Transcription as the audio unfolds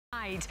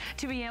tonight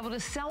to be able to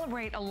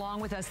celebrate along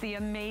with us the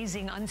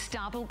amazing,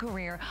 unstoppable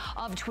career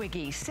of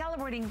Twiggy,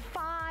 celebrating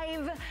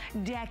 5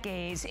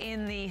 decades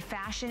in the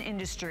fashion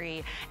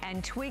industry.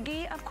 And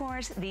Twiggy, of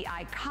course, the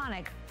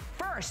iconic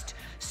first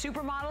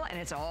supermodel, and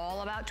it's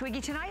all about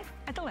Twiggy tonight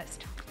at The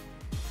List.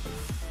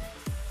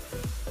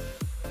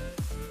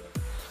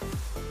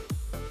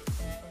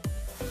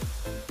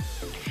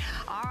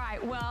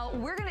 Well,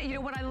 we're gonna, you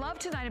know, what I love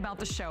tonight about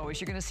the show is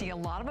you're gonna see a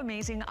lot of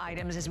amazing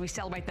items as we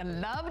celebrate the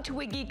Love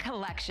Twiggy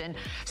collection.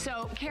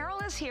 So Carol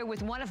is here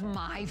with one of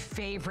my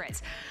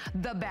favorites,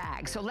 the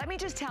bag. So let me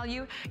just tell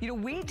you,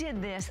 we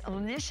did this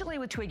initially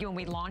with Twiggy when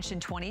we launched in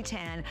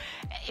 2010.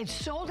 It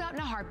sold out in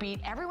a heartbeat.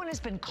 Everyone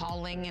has been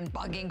calling and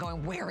bugging,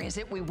 going, where is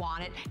it? We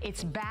want it.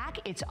 It's back,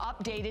 it's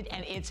updated,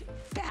 and it's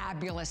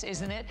fabulous,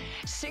 isn't it?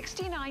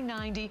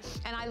 $69.90,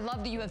 and I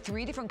love that you have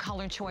 3 different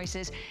color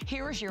choices.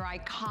 Here is your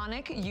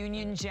iconic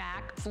Union Jack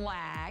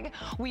flag.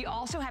 We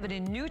also have it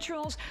in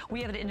neutrals.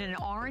 We have it in an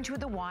orange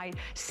with a white,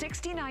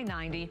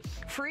 $69.90,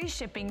 free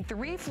shipping,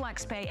 3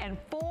 flex pay, and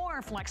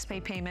 4 flex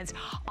pay payments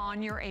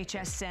on your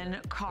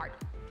HSN cart.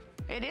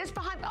 It is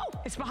behind, oh,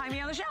 it's behind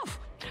me on the shelf.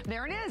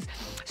 There it is.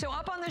 So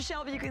up on the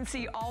shelf, you can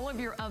see all of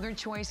your other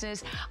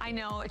choices. I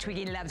know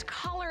Twiggy loves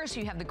colors, so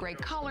you have the great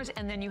colors,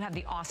 and then you have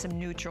the awesome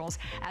neutrals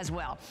as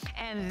well.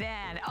 And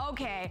then,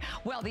 okay,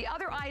 well, the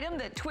other item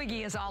that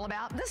Twiggy is all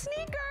about, the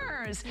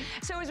sneakers.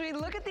 So as we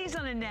look at these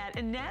on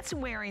Annette's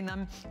wearing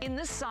them in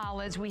the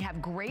solids. We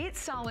have great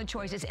solid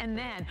choices, and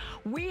then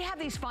we have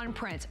these fun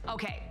prints.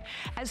 Okay,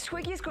 as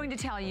Twiggy is going to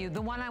tell you,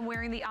 the one I'm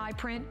wearing, the eye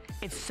print,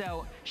 it's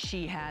so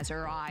she has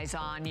her eyes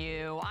on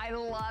you. I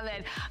love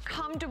it.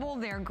 Comfortable,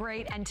 they're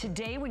great, and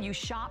today when you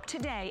shop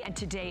today, and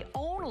today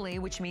only,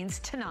 which means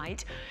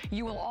tonight,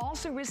 you will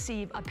also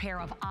receive a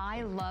pair of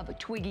I Love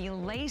Twiggy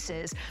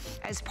laces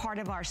as part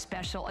of our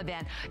special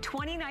event.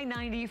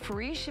 $29.90,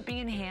 free shipping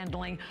and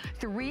handling,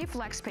 3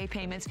 flex pay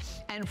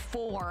payments, and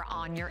 4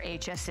 on your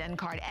HSN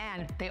card.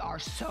 And they are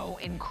so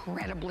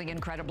incredibly,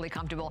 incredibly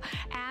comfortable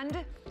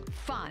and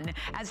fun.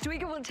 As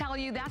Twiggy will tell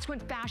you, that's what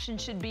fashion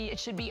should be. It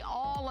should be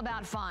all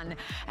about fun.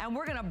 And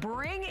we're gonna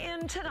bring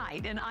in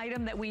tonight an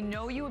item that we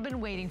know you have been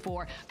waiting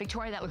for.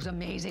 Victoria, that looks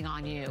amazing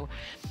on you.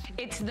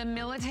 It's the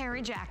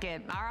military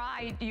jacket. All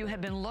right, you have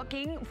been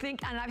looking,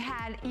 and I've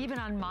had, even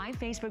on my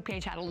Facebook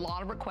page, had a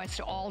lot of requests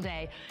all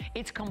day.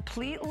 It's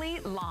completely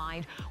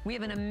lined. We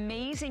have an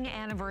amazing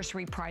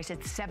anniversary price at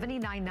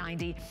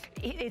 $79.90.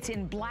 It's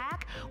in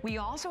black. We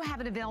also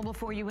have it available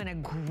for you in a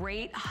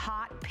great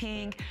hot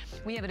pink.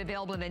 We have it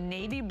available in a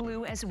navy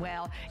blue as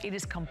well. It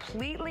is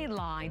completely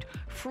lined,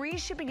 free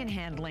shipping and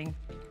handling,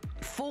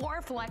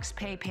 4 flex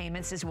pay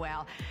payments as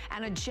well,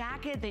 and a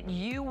jacket that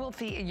you will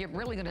you're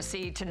really gonna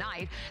see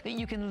tonight that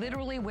you can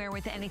literally wear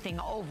with anything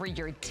over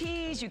your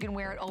tees. You can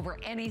wear it over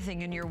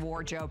anything in your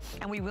wardrobe,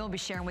 and we will be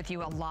sharing with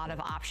you a lot of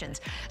options.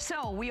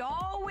 So we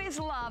always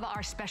love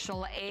our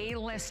special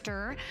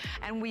A-lister,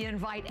 and we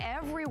invite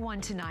everyone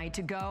tonight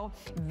to go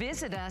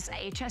visit us at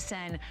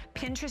HSN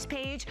Pinterest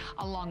page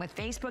along with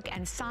Facebook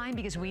and sign,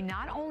 because we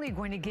not only are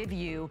going to give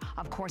you,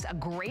 of course, a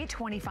great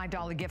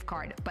 $25 gift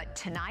card, but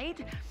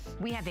tonight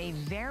we have a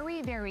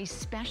very, very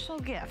special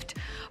gift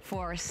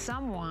for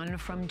someone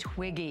from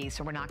Twiggy.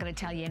 So we're not going to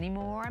tell you any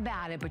more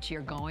about it, but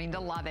you're going to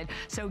love it.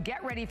 So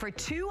get ready for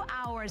 2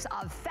 hours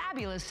of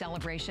fabulous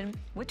celebration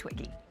with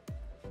Twiggy.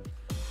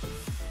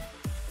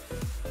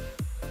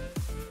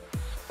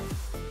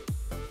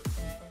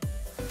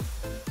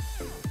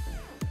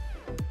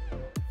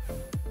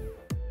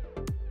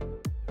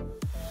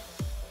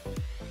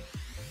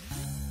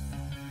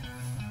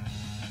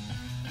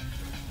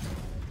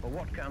 Well,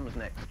 what comes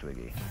next,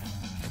 Twiggy?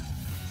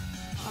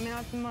 I mean,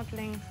 I've been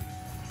modelling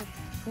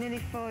for nearly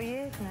 4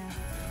 years now.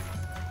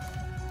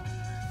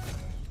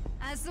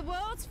 As the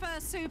world's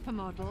first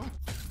supermodel,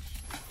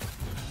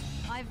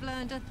 I've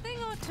learned a thing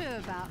or two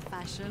about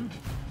fashion.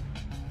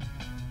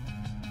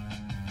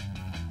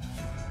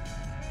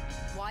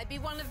 Why be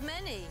one of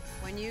many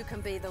when you can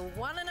be the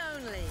one and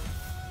only?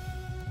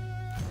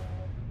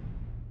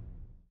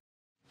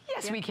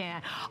 Yes, we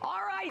can.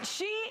 All right,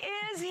 she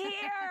is here.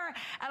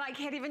 And I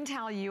can't even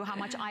tell you how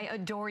much I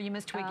adore you,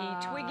 Miss Twiggy.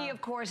 Twiggy, of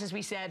course, as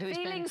we said, who's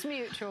feelings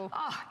mutual.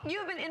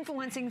 You've been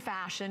influencing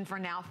fashion for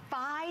now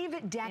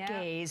 5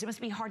 decades. It must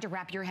be hard to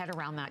wrap your head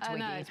around that,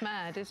 Twiggy. I know, it's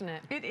mad, isn't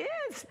it? It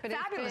is. But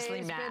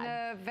fabulously mad. It's been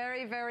a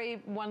very,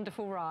 very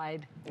wonderful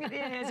ride. It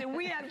is, and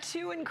we have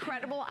 2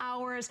 incredible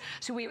hours.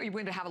 So we're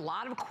going to have a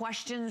lot of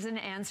questions and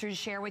answers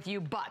to share with you.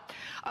 But,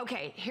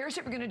 okay, here's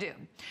what we're going to do.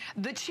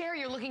 The chair,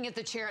 you're looking at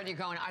the chair and you're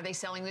going, are they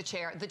selling the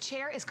chair? The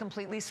chair is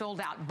completely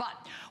sold out.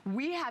 But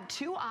we have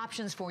 2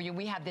 options for you.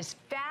 We have this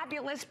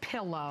fabulous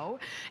pillow,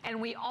 and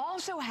we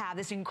also have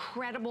this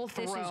incredible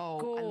throw. This is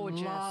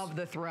gorgeous. I love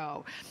the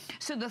throw.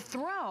 So the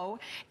throw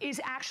is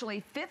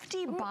actually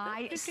 50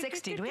 by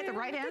 60. Do we have the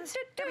right ends?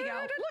 There we go.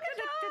 Look at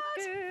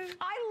that.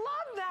 I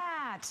love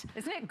that.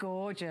 Isn't it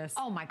gorgeous?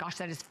 Oh my gosh,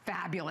 that is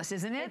fabulous,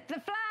 isn't it? It's the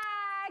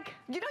flag.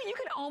 You know, you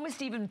could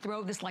almost even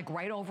throw this like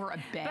right over a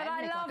bed. But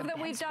I love like that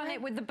we've done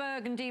it with the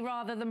burgundy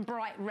rather than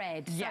bright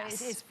red. Yes.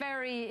 So it's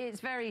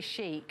very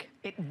chic.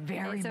 It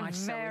very much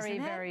so, isn't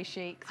it? Very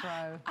chic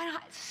throw.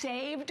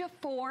 Saved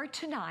for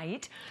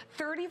tonight,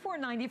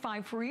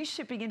 $34.95 free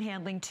shipping and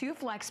handling, 2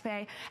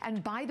 FlexPay,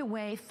 and by the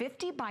way,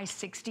 50 by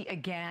 60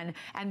 again,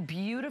 and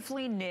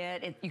beautifully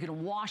knit. You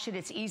can wash it.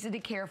 It's easy to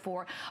care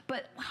for.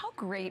 But how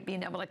great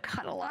being able to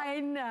cuddle up.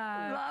 I know.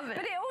 Love it.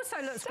 But it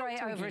also looks so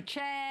great over a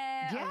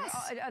chair.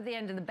 Yes. At the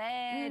end of the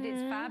bed.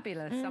 It's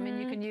fabulous. I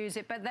mean, you can use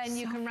it, but then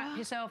you can wrap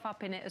yourself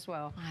up in it as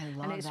well. I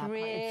love and it's that.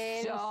 Really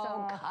it's so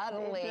soft.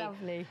 cuddly. It's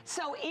lovely.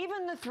 So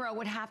even the throw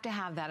would have to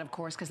have that, of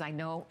course, because I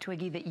know,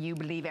 Twiggy, that you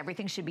believe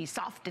everything should be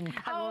soft and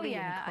cuddly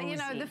and cozy. You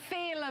know, the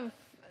feel of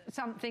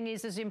something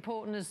is as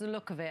important as the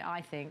look of it, I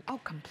think. Oh,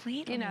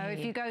 completely. You know,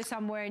 if you go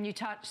somewhere and you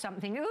touch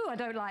something, ooh, I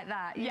don't like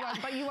that.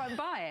 But you won't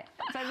buy it.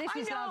 So this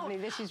is lovely.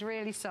 This is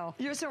really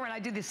soft. You're so right. I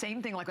do the same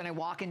thing, like when I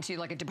walk into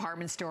like a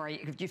department store.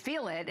 If you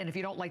feel it, and if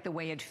you don't like the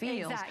way it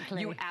feels,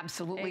 you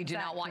absolutely do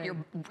not want you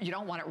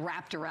don't want it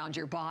wrapped around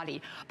your body.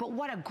 But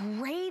what a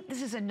great,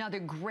 this is another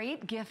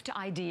great gift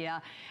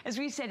idea. As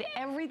we said,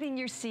 everything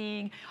you're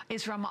seeing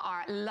is from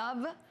our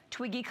Love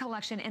Twiggy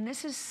collection, and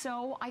this is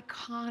so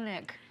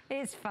iconic.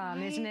 It's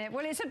fun, isn't it?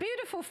 Well, it's a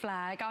beautiful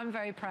flag. I'm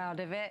very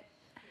proud of it.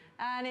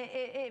 And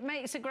it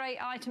makes a great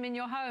item in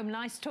your home.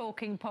 Nice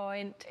talking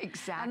point.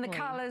 Exactly. And the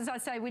colours, I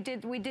say, we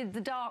did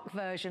the dark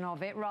version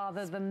of it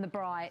rather than the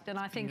bright. And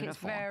I think it's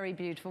very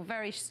beautiful,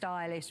 very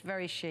stylish,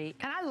 very chic.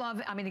 And I love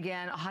it. I mean,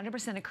 again,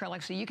 100%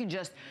 acrylic. So you can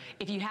just,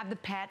 if you have the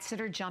pets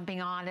that are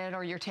jumping on it,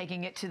 or you're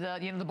taking it to the,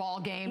 the ball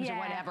games or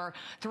whatever,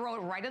 throw it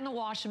right in the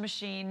washing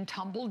machine,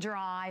 tumble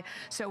dry.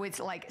 So it's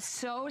like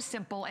so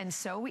simple and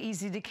so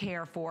easy to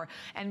care for,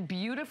 and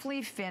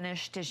beautifully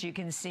finished, as you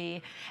can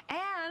see.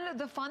 And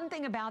the fun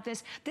thing about this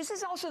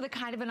is also the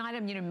kind of an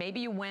item, maybe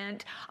you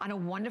went on a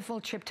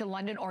wonderful trip to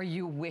London, or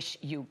you wish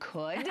you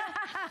could.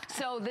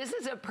 So this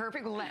is a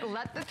perfect,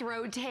 let the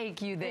throw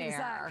take you there.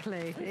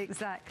 Exactly,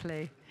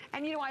 exactly.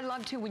 And I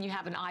love too when you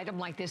have an item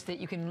like this that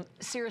you can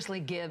seriously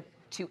give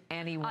to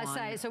anyone. I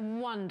say it's a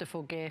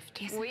wonderful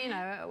gift.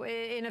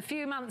 In a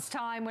few months'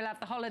 time, we'll have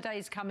the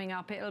holidays coming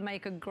up. It'll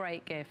make a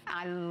great gift.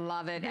 I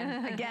love it.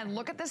 And again,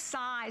 look at the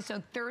size.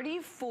 So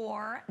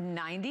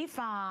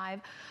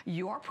 $34.95,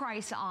 your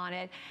price on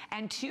it,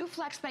 and 2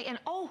 FlexPay. And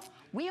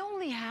we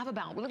only have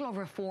about a little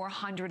over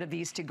 400 of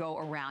these to go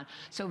around.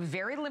 So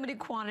very limited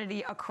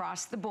quantity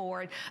across the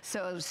board.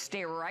 So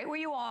stay right where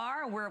you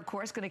are. We're, of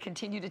course, going to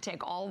continue to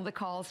take all of the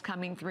calls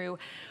coming through.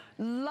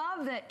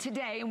 Love that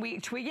today,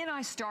 and Twiggy and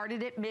I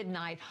started at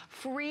midnight,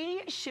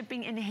 free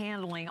shipping and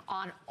handling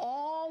on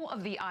all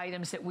of the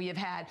items that we have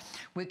had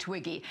with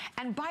Twiggy.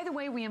 And by the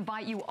way, we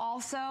invite you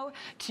also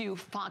to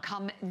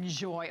come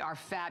enjoy our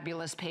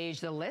fabulous page,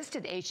 The List,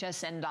 at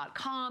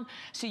hsn.com.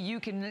 So you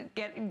can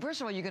get,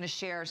 first of all, you're going to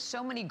share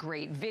so many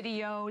great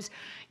videos.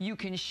 You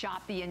can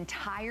shop the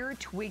entire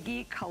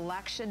Twiggy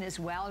collection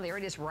as well. There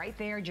it is right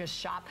there. Just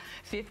shop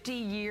 50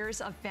 years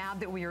of fab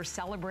that we are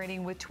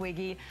celebrating with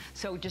Twiggy.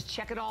 So just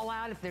check it all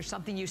out. If there's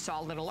something you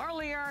saw a little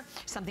earlier,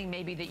 something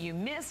maybe that you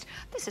missed,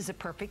 this is a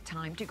perfect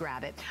time to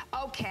grab it.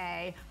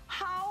 Okay,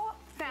 how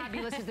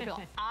fabulous is the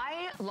pillow?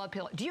 I love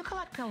pillows. Do you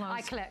collect pillows?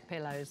 I collect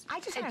pillows.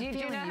 I just have a feeling do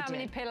you know how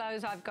many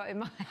pillows I've got in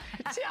my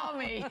house? Tell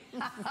me.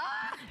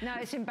 No,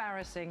 it's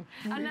embarrassing.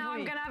 And now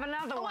I'm going to have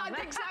another one.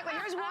 Exactly.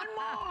 Here's one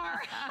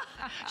more.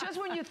 Just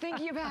when you think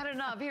you've had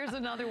enough, here's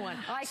another one.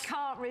 I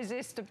can't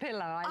resist a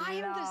pillow. I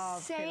love the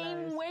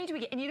same way to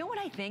get. And you know what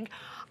I think?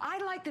 I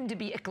like them to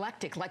be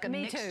eclectic, like a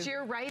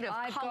mixture, right, of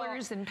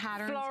colors and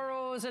patterns.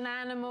 Florals and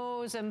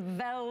animals and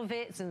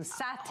velvets and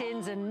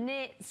satins and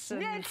knits.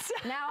 And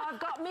now I've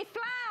got me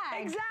flag.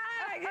 Exactly.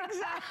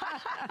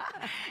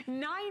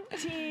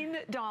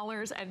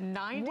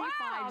 $19.95.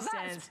 Wow,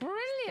 that's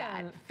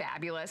brilliant.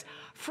 Fabulous.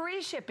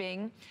 Free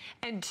shipping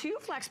and 2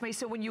 FlexPay.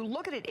 So when you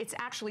look at it, it's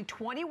actually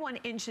 21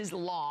 inches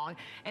long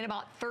and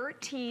about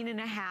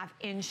 13.5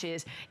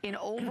 inches in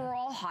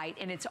overall height.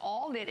 And it's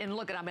all knit. And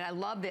look at, I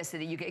love this,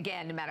 that you can,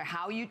 again, no matter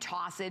how you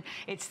toss it,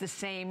 it's the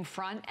same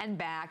front and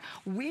back.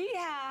 We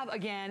have,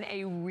 again,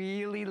 a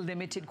really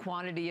limited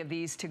quantity of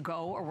these to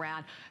go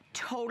around.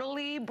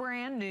 Totally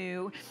brand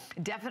new,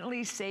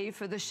 definitely saved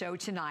for the show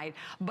tonight.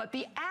 But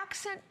the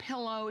accent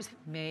pillows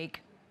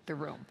make the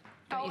room.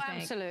 Oh,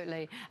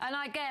 absolutely. And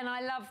again,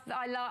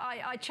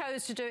 I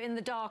chose to do it in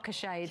the darker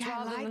shades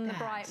rather than the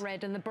bright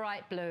red and the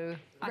bright blue.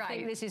 I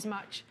think this is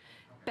much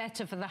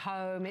better for the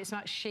home. It's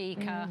much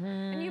chicer.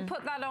 And you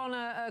put that on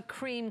a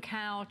cream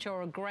couch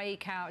or a grey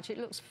couch, it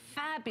looks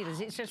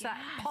fabulous. It's just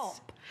that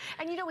pop.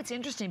 And it's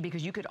interesting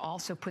because you could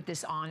also put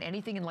this on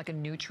anything in like a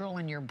neutral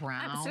in your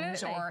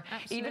browns, or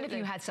even if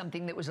you had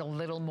something that was a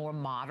little more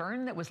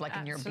modern, that was like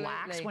in your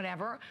blacks,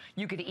 whatever,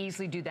 you could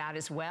easily do that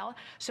as well.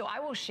 So I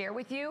will share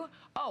with you.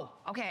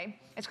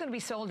 It's going to be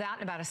sold out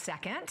in about a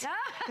second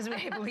because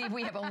I believe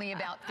we have only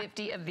about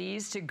 50 of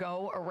these to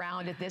go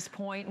around at this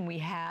point, and we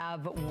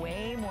have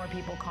way more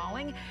people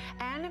calling.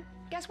 And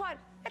guess guess what?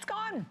 It's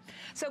gone.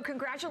 So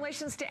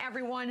congratulations to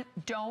everyone.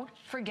 Don't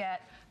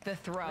forget the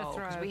throw.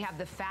 We have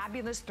the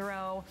fabulous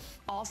throw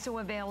also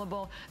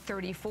available,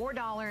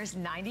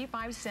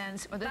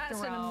 $34.95 for the throw.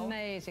 That's an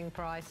amazing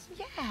price.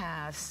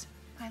 Yes,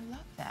 I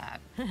love that.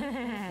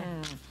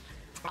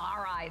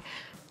 All right,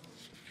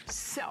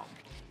 so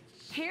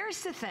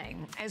here's the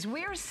thing. As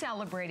we are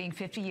celebrating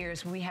 50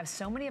 years, we have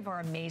so many of our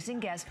amazing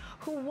guests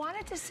who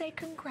wanted to say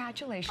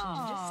congratulations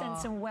and just send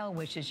some well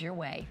wishes your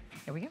way.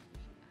 Here we go.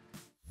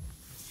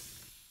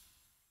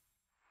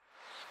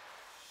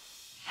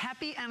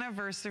 Happy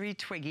anniversary,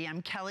 Twiggy.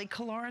 I'm Kelly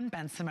Kaloran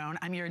Ben-Simone.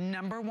 I'm your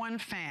 #1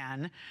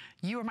 fan.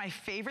 You are my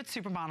favorite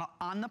supermodel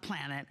on the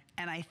planet,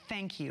 and I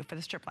thank you for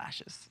the strip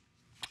lashes.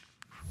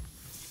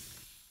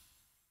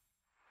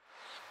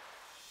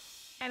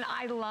 And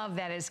I love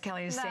that, as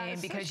Kelly is saying,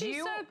 because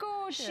she's so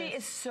gorgeous. She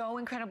is so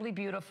incredibly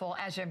beautiful,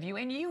 as have you,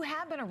 and you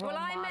have been a role model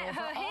I met her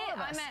for all of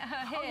us. I met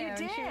her here. Oh, you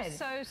did? And she was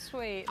so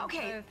sweet.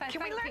 Okay, So,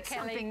 can we learn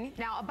something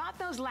now about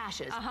those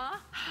lashes?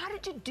 How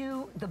did you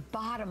do the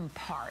bottom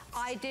parts?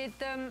 I did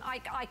them. I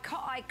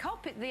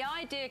copied. The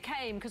idea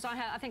came because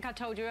I think I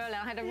told you earlier.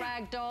 I had a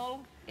rag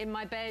doll in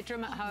my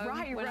bedroom at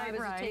home when I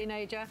was a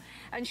teenager,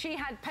 and she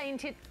had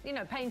painted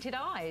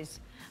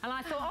eyes. And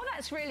I thought, oh,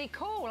 that's really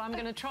cool. I'm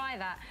going to try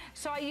that.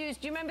 So I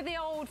used, do you remember the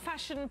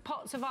old-fashioned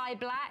pots of eye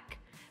black?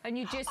 And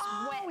you just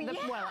wet the,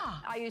 well,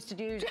 I used to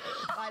use it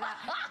like that.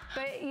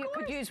 But you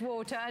could use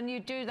water, and you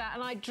do that.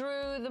 And I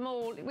drew them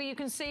all. Well, you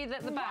can see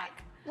that the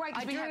back. Right,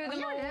 I drew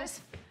them all.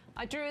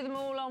 I drew them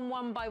all on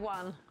one by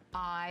one.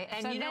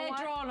 And so you know they're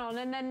what? drawn on,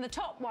 and then the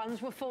top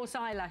ones were false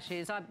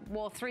eyelashes. I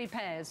wore 3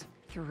 pairs.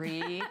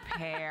 3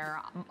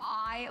 pair.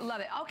 I love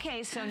it.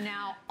 Okay, so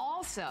now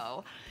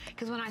also,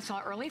 because when I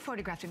saw early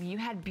photographs of you, you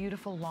had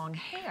beautiful long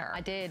hair.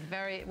 I did,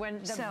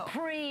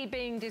 pre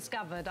being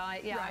discovered.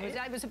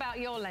 It was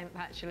about your length,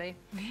 actually.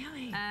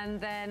 Really?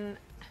 And then...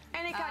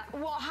 And it got,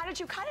 well, how did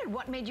you cut it?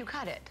 What made you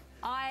cut it?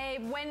 I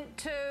went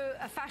to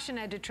a fashion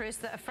editress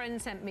that a friend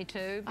sent me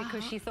to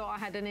because she thought I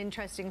had an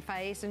interesting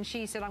face, and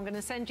she said, I'm going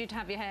to send you to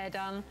have your hair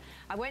done.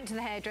 I went to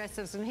the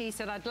hairdressers, and he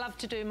said, I'd love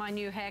to do my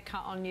new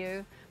haircut on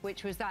you,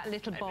 which was that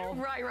little bob.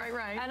 Right.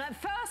 And at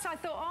first I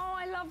thought, oh,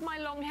 I love my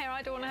long hair,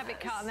 I don't want to have it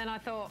cut. And then I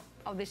thought,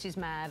 oh, this is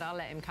mad, I'll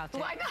let him cut it.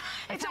 Well,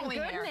 it's only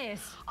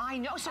goodness. I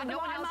know, so no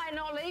one else... I might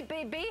not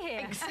be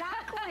here.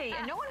 Exactly,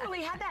 and no one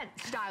really had that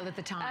style at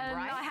the time,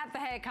 right? I had the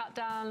haircut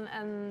done,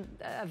 and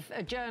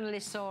a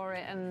journalist saw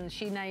it, and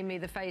she named me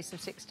the face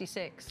of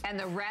 66. And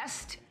the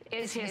rest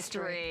is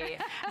history.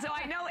 So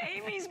I know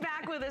Amy's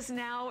back with us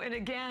now, and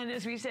again,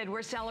 as we said,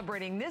 we're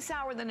celebrating this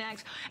hour, the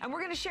next, and we're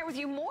going to share with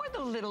you more of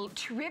the little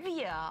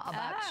trivia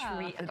about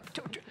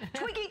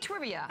Twiggy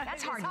trivia.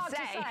 That's hard to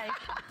say.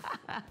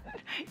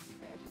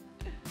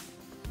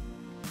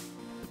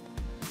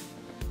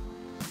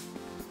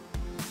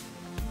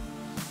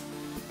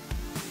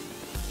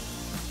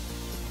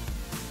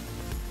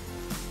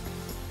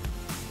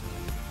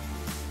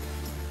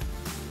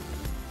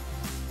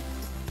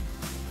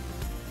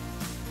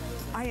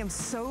 I am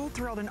so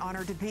thrilled and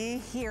honored to be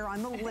here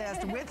on the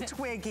list with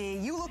Twiggy.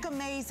 You look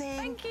amazing.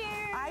 Thank you.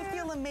 I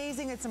feel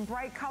amazing. It's some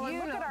bright color.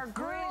 Look at our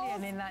girls.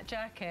 Brilliant in that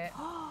jacket.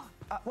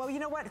 Well, you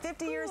know what?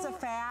 50 years of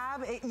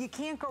fab. You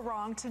can't go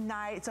wrong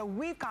tonight. So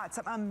we've got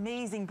some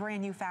amazing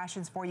brand new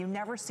fashions for you,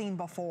 never seen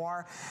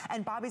before.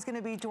 And Bobby's going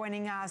to be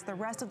joining us. The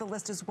rest of the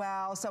list as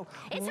well. So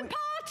it's a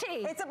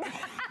party. It's a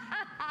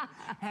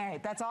Hey,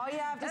 that's all you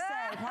have to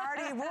say.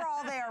 Party, we're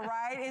all there,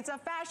 right? It's a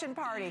fashion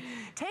party.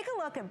 Take a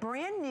look at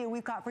brand new.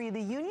 We've got for you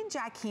the Union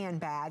Jack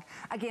handbag.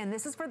 Again,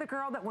 this is for the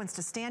girl that wants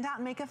to stand out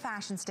and make a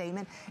fashion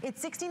statement.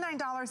 It's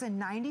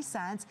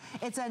 $69.90.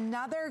 It's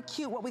another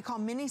cute, what we call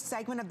mini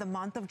segment of the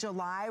month of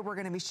July. We're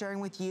going to be sharing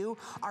with you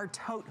our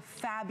tote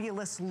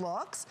fabulous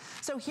looks.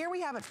 So here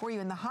we have it for you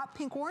in the hot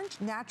pink orange,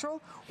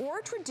 natural or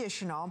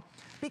traditional.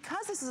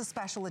 Because this is a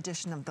special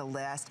edition of the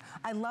list,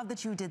 I love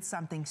that you did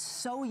something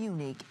so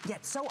unique,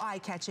 yet so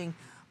eye-catching,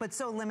 but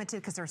so limited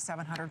because there's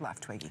 700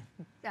 left, Twiggy.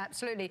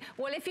 Absolutely.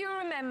 Well, if you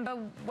remember,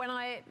 when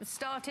I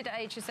started at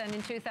HSN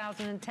in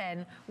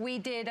 2010, we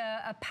did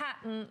a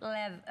pattern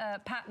leather,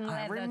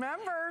 I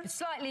remember.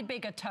 Slightly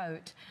bigger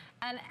tote.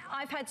 And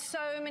I've had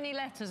so many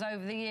letters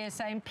over the years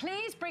saying,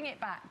 please bring it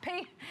back.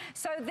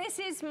 So this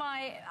is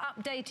my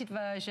updated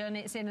version.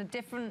 It's in a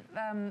different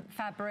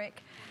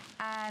fabric.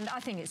 And I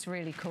think it's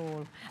really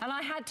cool. And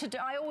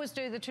I always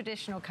do the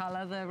traditional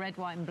color, the red,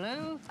 white, and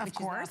blue, which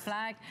is our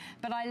flag.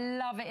 But I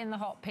love it in the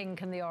hot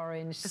pink and the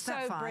orange.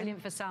 So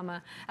brilliant for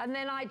summer. And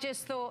then I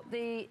just thought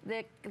the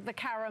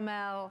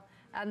caramel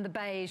and the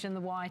beige and the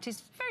white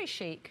is very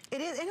chic.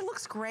 It is, and it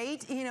looks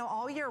great, you know,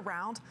 all year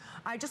round.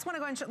 I just want to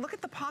go and look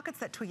at the pockets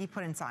that Twiggy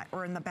put inside,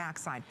 or in the back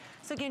side.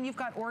 So again, you've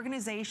got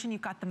organization,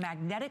 you've got the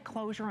magnetic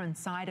closure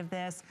inside of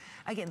this.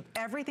 Again,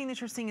 everything that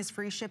you're seeing is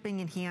free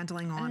shipping and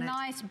handling on it. A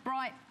nice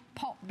bright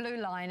pop blue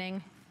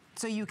lining.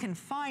 So you can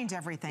find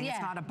everything. Yeah.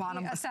 It's not a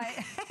bottomless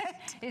pit.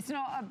 It's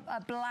not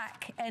a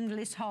black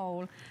endless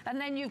hole.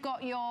 And then you've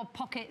got your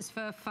pockets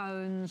for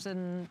phones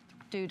and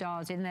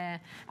doodahs in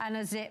there, and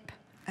a zip.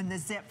 And the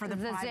zip for the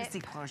privacy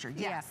closure,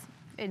 yes.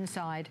 Yeah,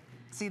 inside.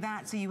 See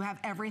that? So you have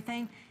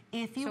everything.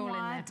 If you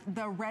want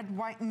the red,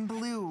 white, and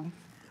blue,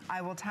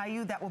 I will tell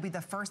you that will be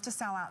the first to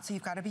sell out, so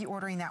you've got to be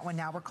ordering that one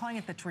now. We're calling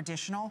it the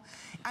traditional.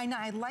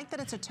 I like that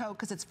it's a tote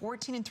because it's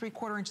 14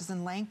 3/4 inches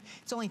in length.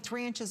 It's only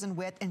 3 inches in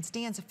width and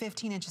stands at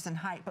 15 inches in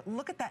height. But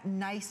look at that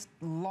nice,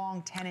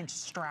 long 10-inch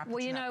strap.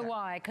 Well, you know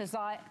why? Because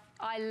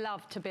I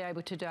love to be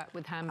able to do it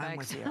with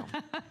handbags. I'm with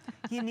you.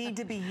 You need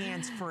to be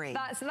hands-free.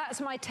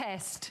 That's my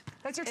test.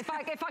 That's your if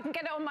I can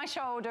get it on my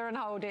shoulder and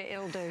hold it,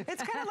 it'll do.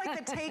 It's kind of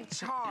like the take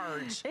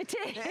charge. It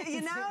is.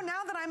 You know,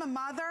 now that I'm a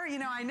mother, you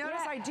know, I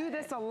notice I do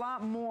this a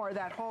lot more,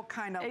 that whole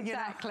kind of,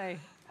 exactly. You know.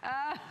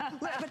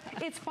 But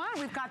it's fun.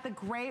 We've got the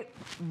great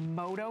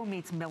moto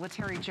meets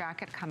military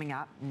jacket coming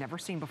up. Never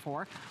seen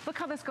before. Look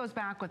how this goes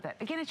back with it.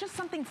 Again, it's just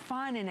something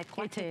fun and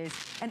eclectic. It is.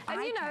 And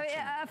you know,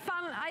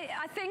 fun,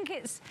 I think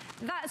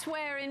that's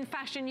where in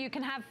fashion you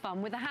can have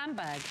fun with a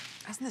handbag.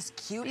 Isn't this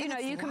cute? You know,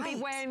 you can be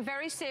wearing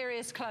very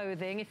serious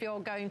clothing if you're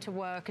going to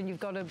work and you've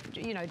got to,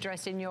 you know,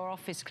 dress in your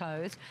office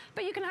clothes,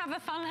 but you can have a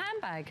fun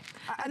handbag.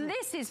 And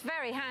this is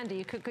very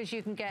handy because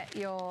you can get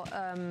your,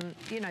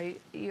 you know,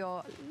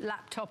 your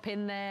laptop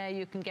in there.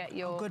 You can get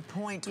your... Oh, good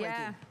point, Twiggy.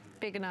 Yeah,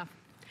 big enough.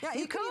 Yeah,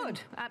 you could,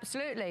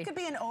 absolutely. It could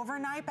be an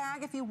overnight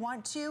bag if you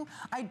want to.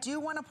 I do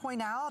want to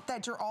point out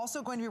that you're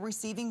also going to be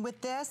receiving with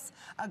this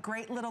a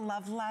great little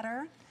love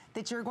letter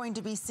that you're going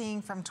to be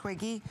seeing from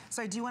Twiggy.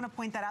 So I do want to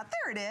point that out.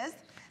 There it is.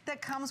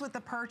 That comes with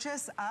the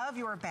purchase of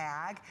your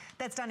bag.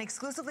 That's done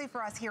exclusively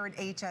for us here at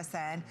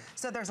HSN.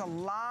 So there's a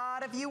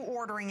lot of you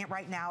ordering it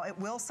right now. It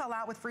will sell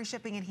out with free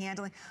shipping and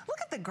handling. Look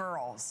at the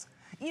girls.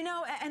 You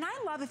know, and I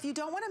love, if you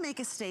don't want to make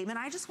a statement,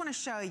 I just want to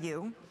show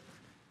you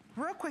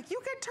real quick.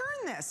 You could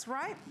turn this,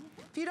 right?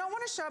 If you don't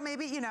want to show,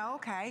 maybe, you know,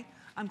 okay,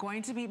 I'm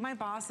going to meet my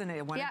boss and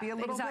I want to be a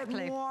little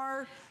bit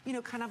more, you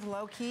know, kind of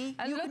low key.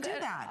 And you can do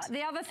that.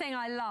 The other thing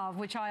I love,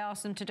 which I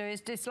asked them to do,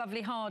 is this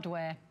lovely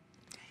hardware.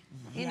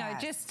 Yes. You know,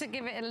 just to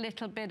give it a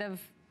little bit of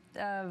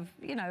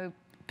you know,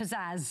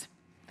 pizzazz.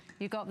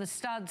 You've got the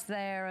studs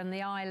there and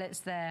the eyelets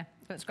there.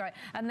 That's great.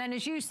 And then,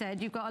 as you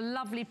said, you've got a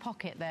lovely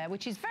pocket there,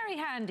 which is very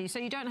handy, so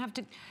you don't have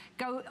to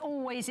go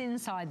always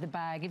inside the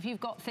bag. If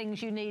you've got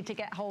things you need to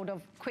get hold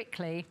of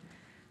quickly,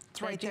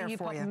 it's right there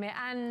for you.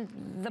 And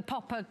the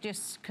popper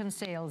just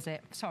conceals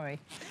it. Sorry.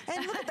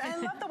 And look at that. I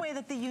love the way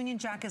that the Union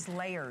Jack is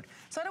layered.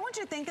 So I don't want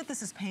you to think that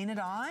this is painted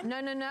on.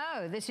 No, no,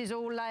 no. This is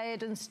all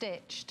layered and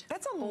stitched.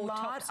 That's a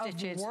lot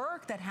of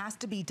work that has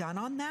to be done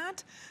on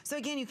that. So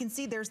again, you can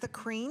see there's the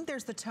cream,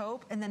 there's the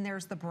taupe, and then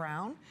there's the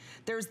brown.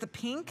 There's the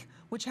pink,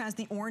 which has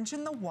the orange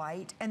and the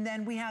white. And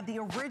then we have the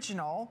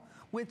original,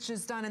 which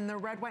is done in the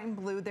red, white, and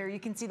blue. There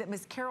you can see that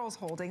Miss Carol's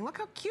holding. Look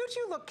how cute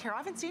you look, Carol. I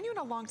haven't seen you in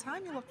a long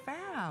time. You look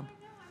fab.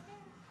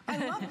 I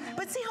love,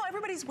 but see how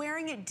everybody's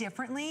wearing it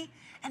differently?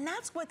 And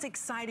that's what's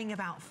exciting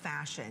about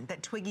fashion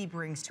that Twiggy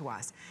brings to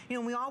us. You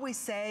know, we always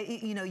say,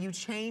 you know, you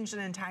changed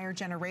an entire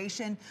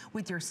generation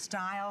with your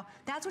style.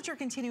 That's what you're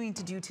continuing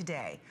to do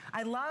today.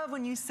 I love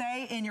when you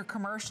say in your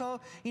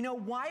commercial, you know,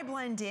 why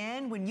blend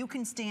in when you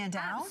can stand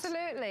out?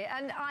 Absolutely,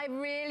 and I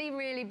really,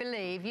 really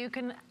believe you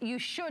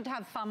should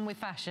have fun with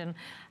fashion.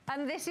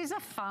 And this is a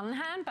fun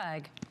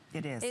handbag.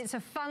 It is. It's a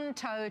fun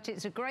tote.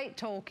 It's a great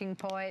talking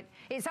point.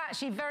 It's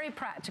actually very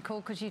practical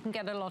because you can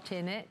get a lot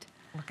in it.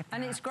 Look at that.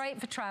 And it's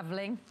great for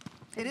traveling.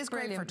 It is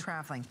great for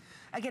traveling.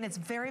 Again, it's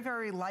very,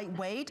 very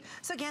lightweight.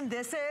 So again,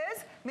 this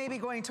is maybe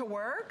going to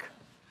work.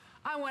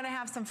 I want to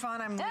have some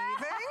fun. I'm leaving.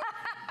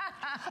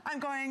 I'm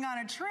going on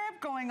a trip,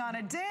 going on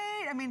a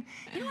date. I mean,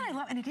 you know what I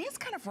love? And it is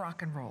kind of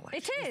rock and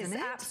roll-ish. It is,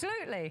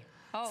 absolutely.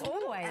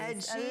 Oh,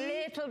 always. A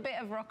little bit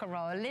of rock and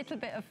roll, a little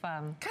bit of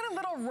fun. Kind of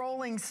little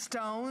Rolling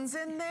Stones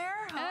in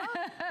there, huh?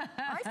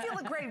 I feel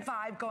a great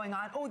vibe going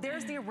on. Oh,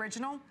 there's the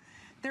original.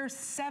 There's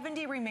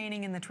 70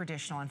 remaining in the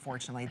traditional,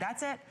 unfortunately.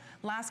 That's it.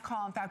 Last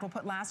call. In fact, we'll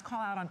put last call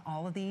out on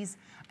all of these.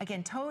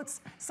 Again, totes,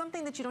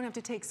 something that you don't have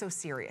to take so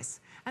serious.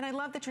 And I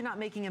love that you're not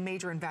making a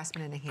major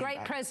investment in a handbag.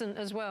 Great present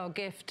as well,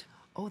 gift.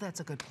 Oh, that's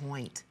a good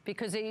point.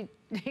 Because it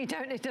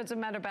doesn't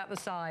matter about the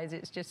size,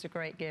 it's just a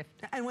great gift.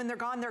 And when they're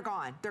gone, they're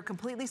gone. They're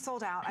completely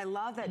sold out. I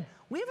love that.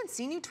 We haven't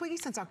seen you, Twiggy,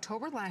 since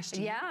October last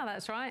year. Yeah,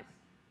 that's right.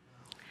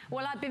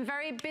 Well, I've been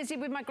very busy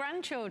with my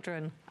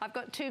grandchildren. I've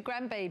got 2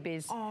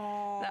 grandbabies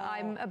that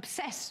I'm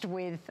obsessed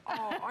with.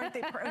 Oh, aren't they?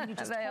 You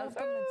just hold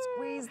them and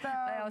squeeze them.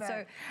 They are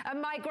so. And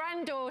my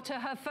granddaughter,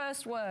 her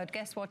first word,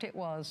 guess what it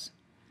was?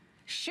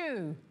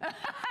 Shoe.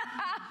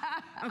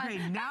 Okay,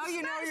 now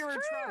you know you're in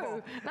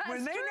trouble.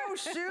 When they know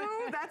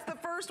shoe, that's the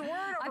first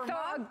word of I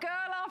thought, a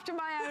girl after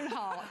my own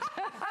heart.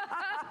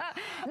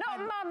 Not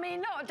mummy,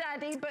 not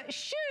daddy, but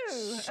shoe.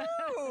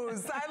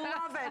 Shoes. I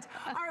love it.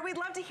 All right, we'd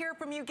love to hear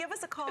from you. Give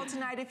us a call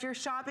tonight if you're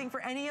shopping for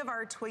any of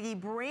our Twiggy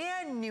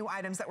brand new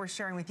items that we're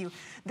sharing with you.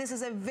 This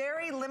is a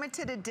very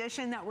limited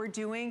edition that we're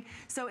doing.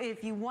 So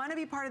if you want to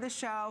be part of the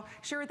show,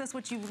 share with us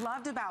what you've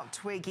loved about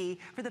Twiggy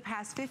for the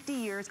past 50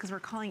 years, because we're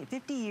calling it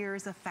 50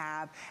 years of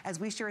fab as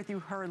we share through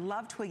her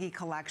Love Twiggy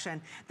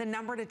collection. The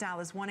number to dial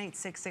is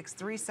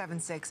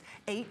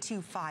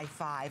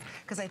 1-866-376-8255.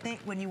 Because I think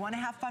when you want to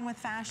have fun with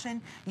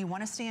fashion, you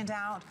want to stand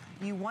out,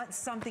 you want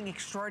something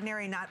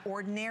extraordinary, not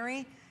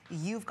ordinary,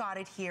 you've got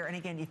it here. And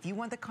again, if you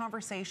want the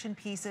conversation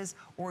pieces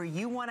or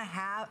you want to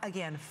have,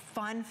 again,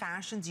 fun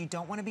fashions, you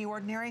don't want to be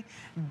ordinary,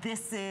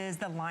 this is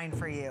the line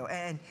for you.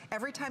 And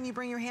every time you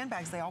bring your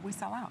handbags, they always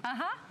sell out.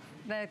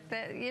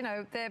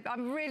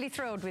 I'm really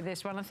thrilled with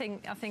this one. I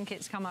think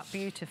it's come up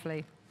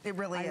beautifully. It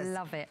really is. I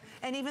love it.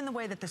 And even the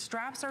way that the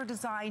straps are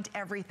designed,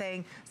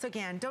 everything. So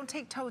again, don't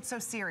take totes so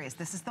serious.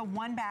 This is the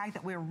one bag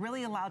that we're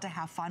really allowed to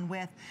have fun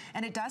with.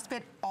 And it does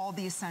fit all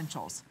the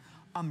essentials.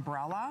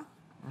 Umbrella,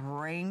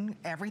 rain,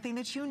 everything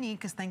that you need,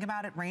 because think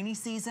about it, rainy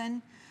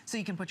season. So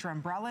you can put your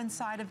umbrella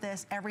inside of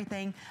this,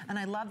 everything. And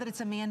I love that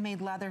it's a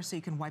man-made leather, so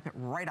you can wipe it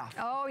right off.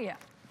 Oh, yeah.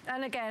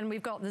 And again,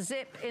 we've got the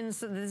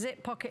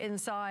zip pocket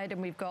inside,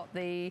 and we've got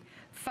the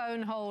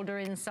phone holder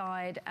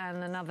inside,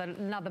 and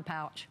another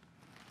pouch.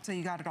 So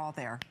you got it all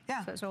there.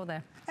 Yeah. So it's all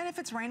there. And if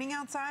it's raining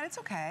outside, it's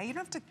okay. You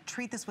don't have to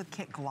treat this with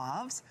kit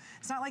gloves.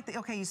 It's not like,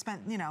 okay, you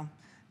spent, a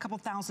couple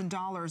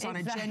 $1,000s on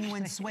a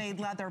genuine suede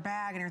leather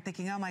bag, and you're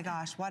thinking, oh my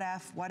gosh, what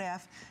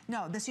if?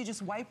 No, this you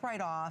just wipe right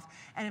off.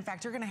 And in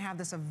fact, you're gonna have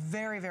this a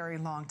very, very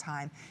long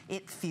time.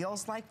 It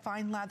feels like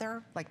fine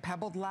leather, like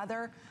pebbled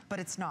leather, but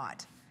it's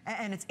not.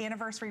 And it's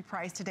anniversary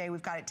price today.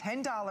 We've got it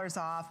 $10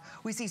 off.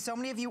 We see so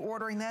many of you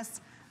ordering this.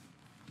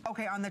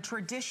 Okay, on the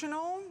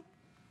traditional,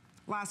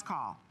 last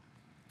call.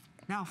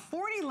 Now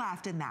 40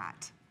 left in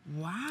that.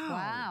 Wow.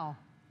 Wow.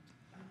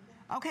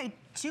 Okay,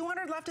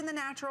 200 left in the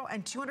natural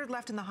and 200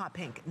 left in the hot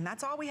pink. And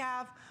that's all we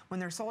have. When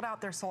they're sold out,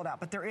 they're sold out.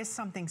 But there is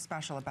something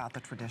special about the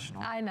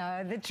traditional. I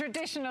know, the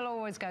traditional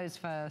always goes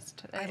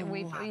first.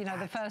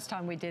 The first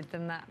time we did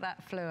them,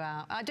 that flew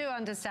out. I do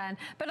understand.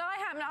 But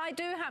I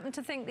do happen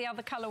to think the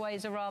other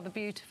colorways are rather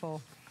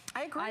beautiful.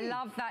 I agree. I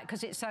love that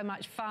because it's so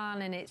much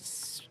fun and it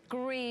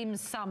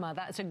screams summer.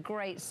 That's a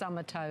great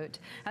summer tote.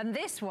 And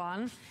this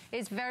one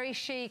is very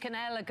chic and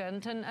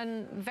elegant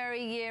and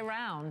very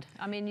year-round.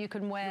 I mean, you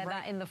can wear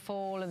that in the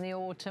fall and the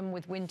autumn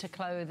with winter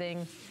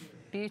clothing.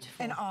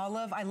 Beautiful. And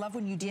olive, I love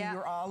when you do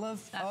your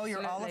olive. Absolutely. Oh,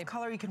 your olive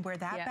color, you can wear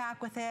that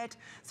back with it.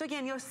 So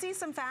again, you'll see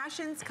some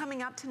fashions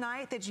coming up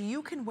tonight that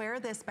you can wear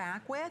this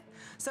back with.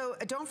 So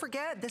don't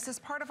forget, this is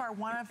part of our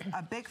one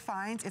of big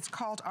finds. It's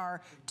called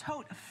our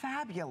Tote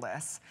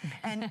Fabulous.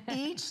 And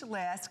each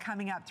list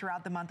coming up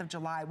throughout the month of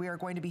July, we are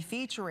going to be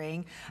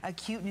featuring a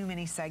cute new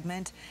mini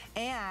segment.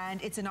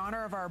 And it's in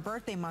honor of our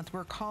birthday month.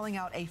 We're calling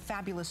out a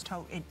fabulous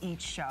tote in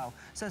each show.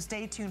 So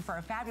stay tuned for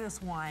a fabulous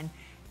one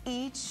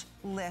each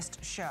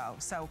list show.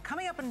 So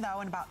coming up in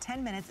about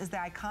 10 minutes is the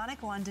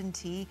iconic London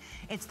tee.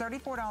 It's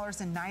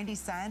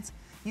 $34.90.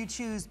 You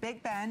choose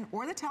Big Ben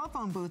or the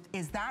telephone booth.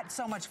 Is that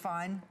so much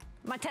fun?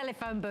 My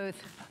telephone booth.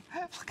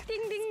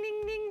 Ding, ding,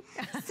 ding, ding.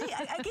 See,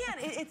 again,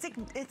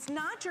 it's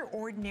not your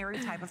ordinary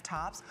type of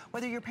tops.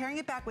 Whether you're pairing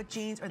it back with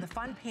jeans or the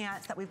fun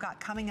pants that we've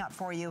got coming up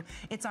for you,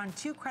 it's on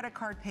 2 credit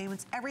card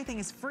payments. Everything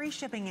is free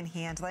shipping and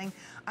handling.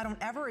 I don't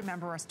ever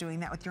remember us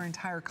doing that with your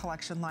entire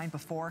collection line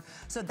before.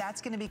 So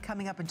that's going to be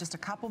coming up in just a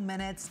couple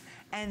minutes.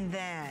 And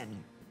then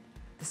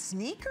the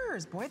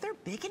sneakers, boy, they're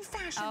big in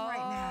fashion right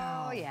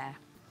now. Oh, yeah.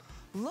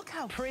 Look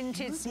how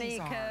printed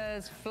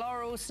sneakers,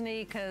 floral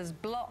sneakers,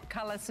 block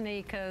color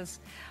sneakers.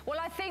 Well,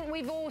 I think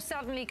we've all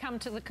suddenly come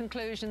to the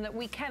conclusion that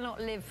we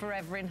cannot live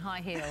forever in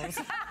high heels.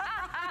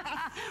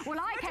 Well,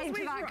 I came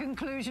to that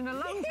conclusion a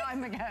long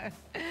time ago.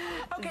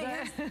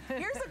 Okay,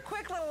 here's a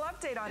quick little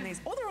update on these.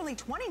 Oh, they're only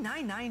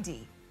 $29.90.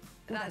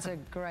 That's a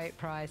great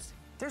price.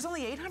 There's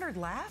only 800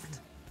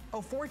 left?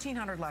 Oh,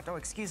 1,400 left. Oh,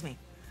 excuse me.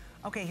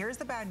 Okay, here's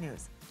the bad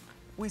news.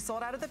 We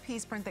sold out of the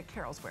piece print that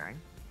Carol's wearing.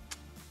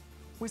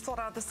 We sold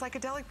out the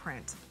psychedelic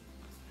print.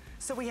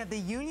 So we have the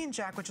Union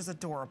Jack, which is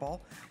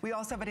adorable. We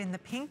also have it in the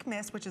pink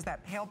mist, which is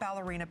that pale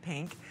ballerina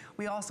pink.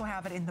 We also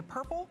have it in the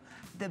purple,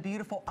 the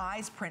beautiful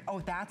eyes print. Oh,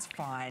 that's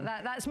fun.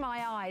 That's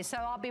my eyes, so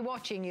I'll be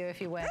watching you if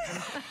you wear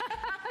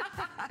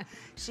them.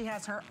 She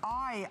has her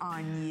eye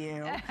on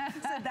you.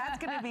 So that's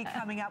gonna be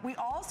coming up. We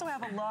also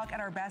have a look at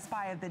our Best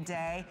Buy of the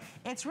day.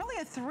 It's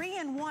really a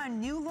 3-in-1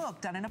 new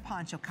look done in a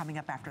poncho coming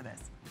up after this.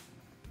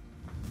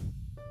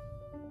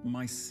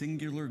 My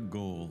singular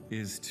goal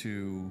is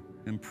to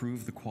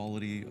improve the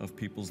quality of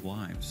people's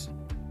lives.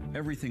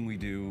 Everything we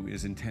do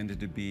is intended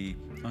to be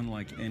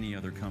unlike any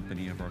other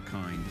company of our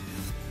kind.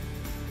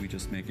 We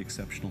just make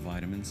exceptional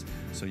vitamins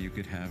so you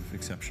could have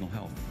exceptional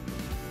health.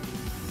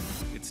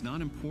 It's not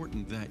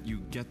important that you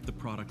get the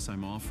products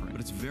I'm offering,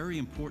 but it's very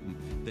important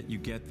that you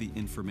get the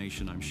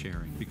information I'm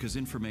sharing, because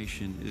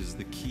information is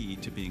the key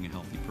to being a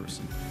healthy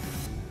person.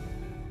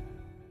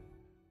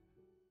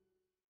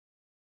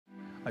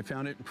 I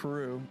found it in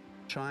Peru,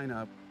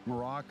 China,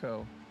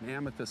 Morocco, an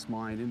amethyst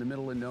mine in the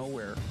middle of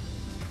nowhere.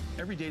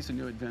 Every day's a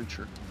new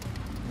adventure.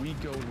 We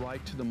go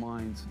right to the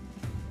mines.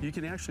 You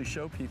can actually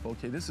show people,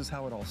 okay, this is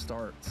how it all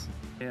starts.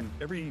 And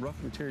every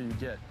rough material you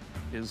get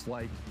is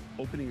like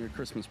opening a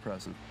Christmas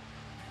present.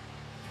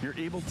 You're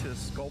able to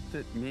sculpt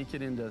it, make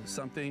it into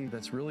something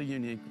that's really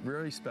unique,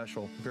 very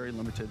special, very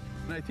limited.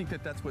 And I think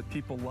that that's what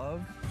people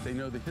love. They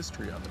know the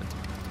history of it.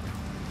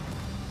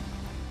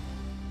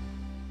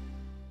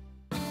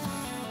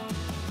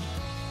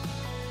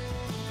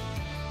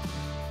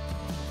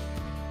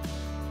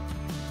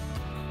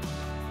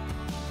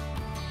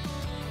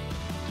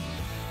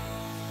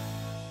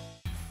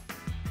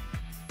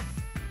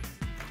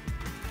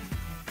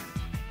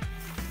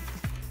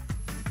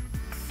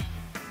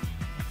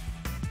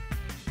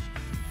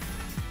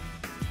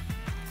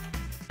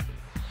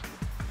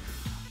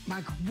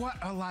 Mike, what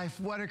a life,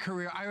 what a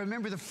career. I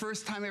remember the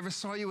first time I ever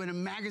saw you in a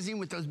magazine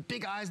with those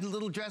big eyes and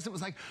little dress. It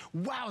was like,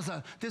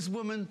 wowza, this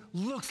woman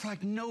looks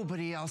like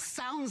nobody else,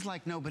 sounds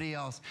like nobody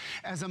else.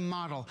 As a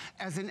model,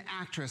 as an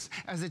actress,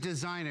 as a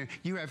designer,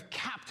 you have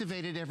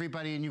captivated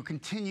everybody and you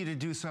continue to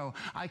do so.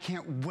 I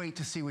can't wait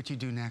to see what you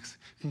do next.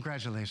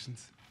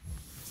 Congratulations.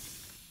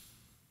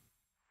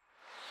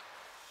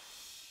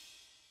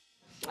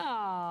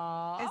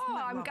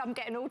 I'm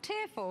getting all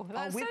tearful.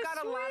 That's we've so got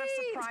sweet. a lot of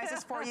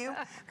surprises for you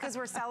because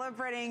we're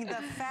celebrating the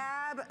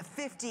Fab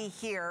 50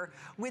 here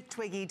with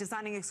Twiggy,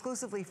 designing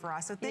exclusively for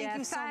us. So thank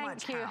you so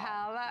much, Thank you,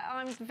 Hal.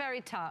 I'm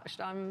very touched.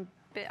 I'm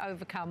a bit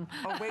overcome.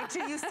 Oh, wait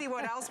till you see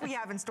what else we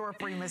have in store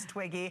for you, Miss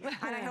Twiggy.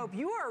 And I hope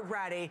you are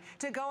ready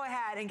to go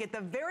ahead and get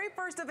the very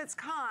first of its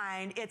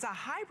kind. It's a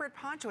hybrid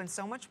poncho and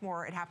so much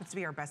more. It happens to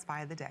be our best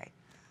buy of the day.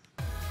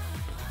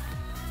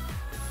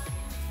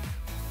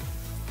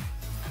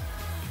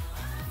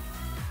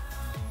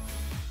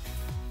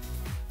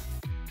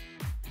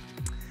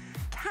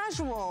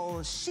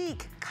 Casual,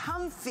 chic,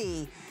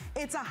 comfy.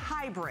 It's a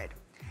hybrid.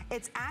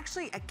 It's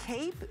actually a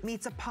cape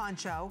meets a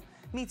poncho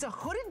meets a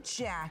hooded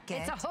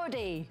jacket. It's a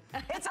hoodie.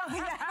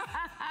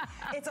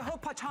 It's a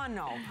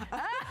hopachano.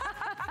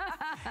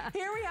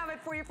 Here we have it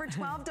for you for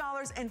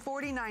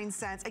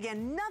 $12.49.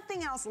 Again,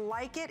 nothing else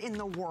like it in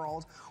the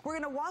world. We're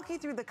gonna walk you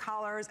through the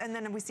colors, and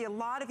then we see a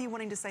lot of you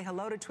wanting to say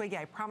hello to Twiggy.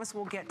 I promise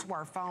we'll get to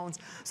our phones.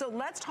 So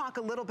let's talk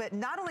a little bit,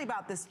 not only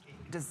about this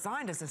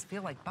design. Does this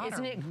feel like butter?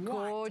 Isn't it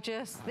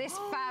gorgeous? This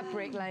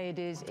fabric,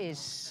 ladies, is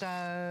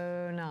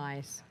so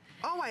nice.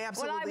 Oh, I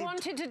absolutely... Well, I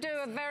wanted to do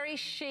a very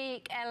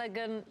chic,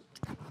 elegant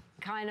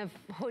kind of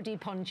hoodie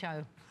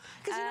poncho.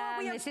 Because you know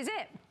what, this is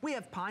it. We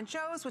have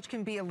ponchos, which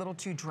can be a little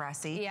too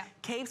dressy. Yeah.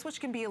 Capes, which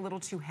can be a little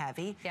too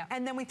heavy. Yeah.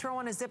 And then we throw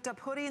on a zipped up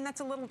hoodie, and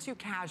that's a little too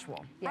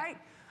casual, right?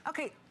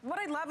 Okay, what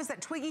I love is that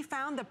Twiggy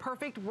found the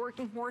perfect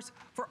working horse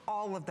for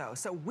all of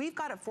those. So we've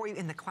got it for you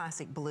in the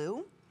classic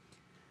blue.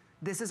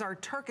 This is our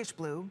Turkish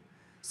blue.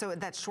 So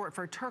that's short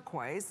for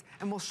turquoise.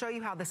 And we'll show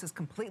you how this is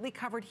completely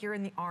covered here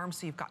in the arms,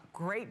 so you've got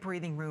great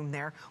breathing room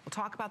there. We'll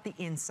talk about the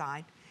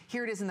inside.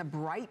 Here it is in the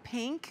bright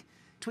pink.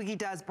 Twiggy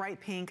does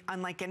bright pink,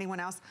 unlike anyone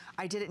else.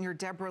 I did it in your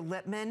Deborah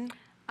Lippman.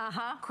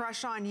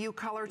 Crush on You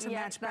color to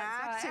match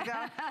back.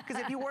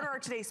 Because if you order our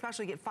today's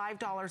special, you get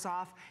 $5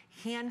 off.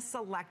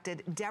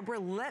 Hand-selected Deborah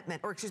Lippman,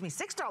 or excuse me,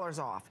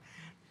 $6 off.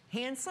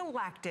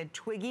 Hand-selected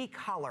Twiggy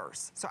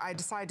colors. So I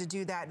decided to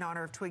do that in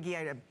honor of Twiggy.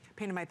 I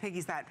painted my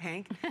piggies that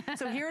pink.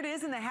 So here it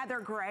is in the heather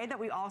gray that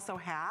we also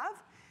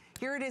have.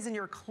 Here it is in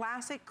your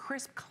classic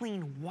crisp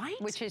clean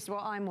white. Which is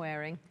what I'm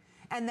wearing.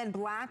 And then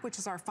black, which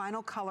is our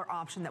final color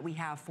option that we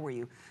have for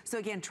you. So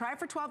again, try it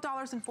for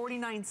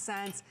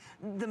 $12.49.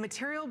 The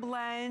material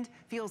blend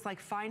feels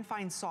like fine,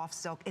 fine, soft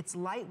silk. It's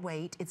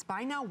lightweight. It's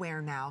buy now,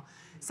 wear now.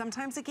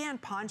 Sometimes, again,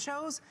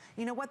 ponchos,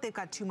 you know what? They've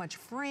got too much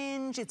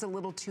fringe. It's a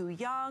little too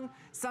young.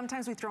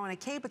 Sometimes we throw in a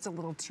cape. It's a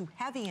little too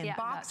heavy and boxy.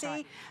 That's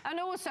right. And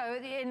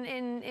also,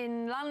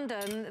 in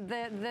London,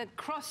 the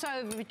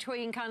crossover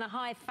between kind of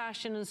high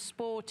fashion and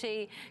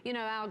sporty, you know,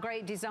 our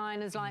great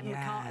designers like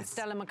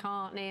Stella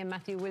McCartney and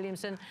Matthew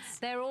Williamson,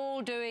 they're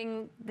all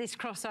doing this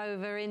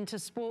crossover into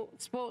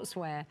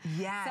sportswear.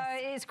 Yes. So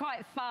it's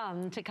quite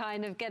fun to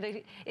kind of get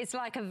it's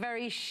like a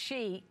very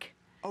chic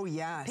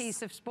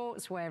piece of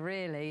sportswear,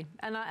 really.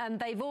 And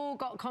they've all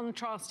got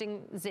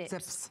contrasting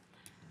zips.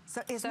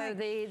 So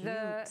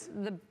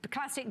the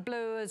classic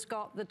blue has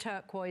got the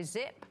turquoise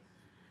zip.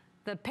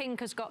 The pink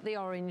has got the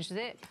orange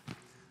zip.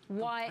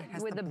 White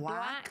with the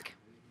black.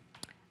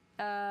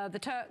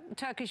 The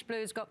Turkish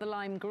blue's got the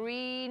lime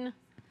green.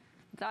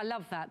 I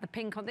love that, the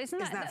pink on. Isn't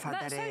that fun?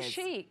 That's so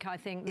chic, I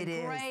think. The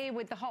grey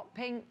with the hot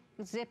pink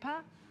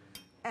zipper.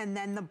 And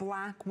then the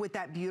black with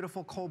that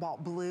beautiful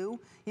cobalt blue.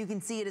 You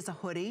can see it as a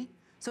hoodie.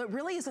 So it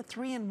really is a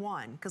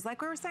 3-in-1. Because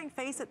like we were saying,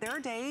 face it, there are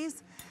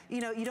days,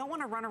 you know, you don't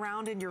want to run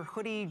around in your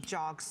hoodie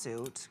jog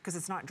suit because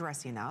it's not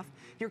dressy enough.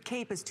 Your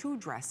cape is too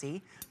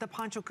dressy. The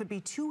poncho could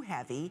be too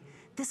heavy.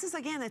 This is,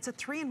 again, it's a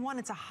 3-in-1.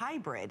 It's a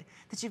hybrid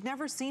that you've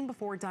never seen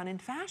before done in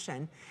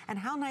fashion. And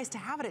how nice to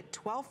have it at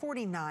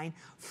 $12.49,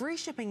 free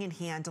shipping and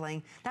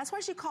handling. That's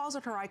why she calls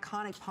it her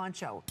iconic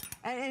poncho.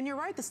 And you're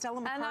right, the Stella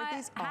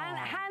McCarthy's.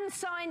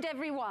 Hand-signed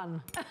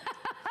everyone.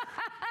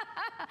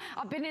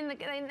 I've been in the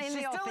office.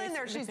 She's still in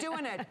there. She's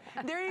doing it.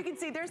 There you can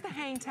see, there's the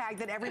hang tag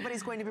that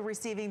everybody's going to be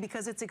receiving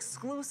because it's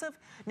exclusive.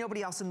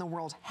 Nobody else in the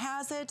world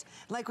has it.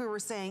 Like we were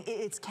saying,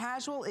 it's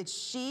casual, it's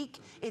chic,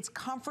 it's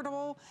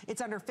comfortable,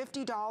 it's under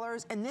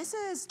 $50. And this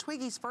is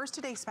Twiggy's first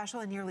today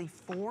special in nearly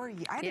 4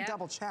 years. I had to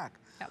double check.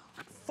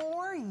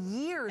 4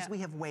 years we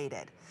have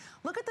waited.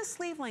 Look at the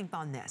sleeve length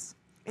on this.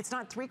 It's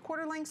not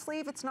 3/4 length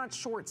sleeve, it's not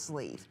short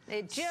sleeve.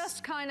 It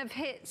just kind of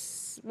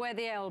hits where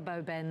the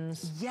elbow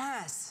bends.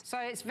 Yes. So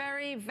it's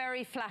very,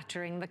 very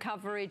flattering. The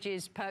coverage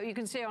is, you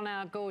can see on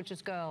our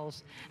gorgeous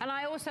girls. And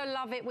I also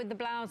love it with the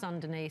blouse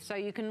underneath, so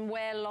you can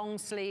wear long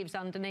sleeves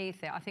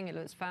underneath it. I think it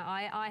looks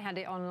I had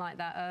it on like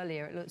that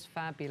earlier. It looks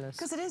fabulous.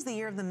 Because it is the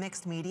year of the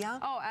mixed media.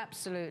 Oh,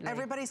 absolutely.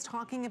 Everybody's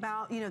talking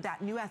about, you know,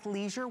 that new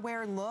athleisure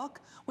wear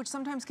look, which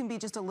sometimes can be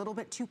just a little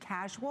bit too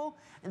casual.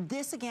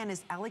 This, again,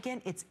 is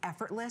elegant. It's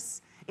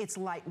effortless. It's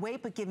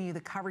lightweight, but giving you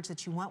the coverage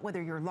that you want,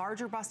 whether you're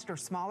larger busted or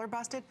smaller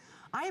busted.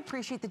 I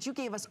appreciate that you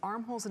gave us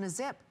armholes and a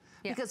zip.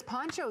 Yeah. Because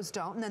ponchos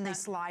don't, and then they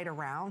slide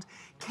around.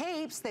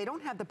 Capes, they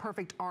don't have the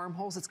perfect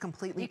armholes. It's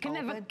completely open. You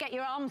can never get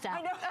your arms out.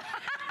 I know.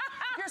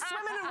 You're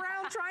swimming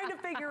around trying to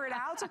figure it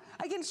out. So,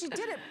 again, she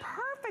did it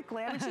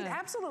perfectly. I mean, she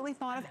absolutely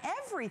thought of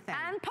everything.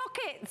 And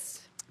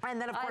pockets. And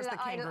then, of course, the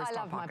kangaroo style pockets.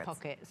 I love my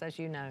pockets, as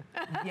you know.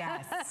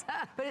 Yes.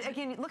 But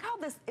again, look how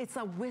it's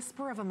a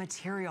whisper of a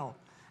material.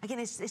 Again,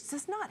 it's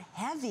just not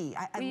heavy.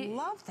 I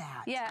love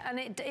that. Yeah, and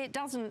it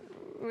doesn't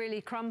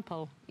really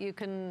crumple. You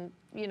can,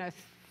 you know,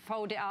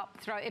 fold it up,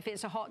 if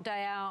it's a hot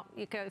day out,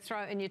 you go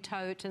throw it in your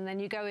tote, and then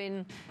you go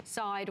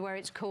inside where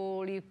it's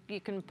cool, you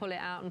can pull it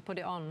out and put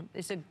it on.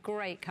 It's a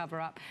great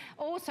cover-up.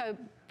 Also,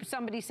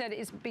 somebody said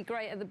it'd be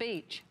great at the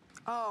beach.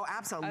 Oh,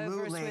 absolutely.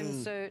 Over a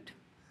swimsuit,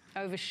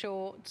 over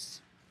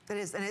shorts. It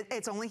is, and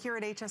it's only here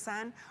at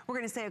HSN. We're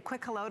going to say a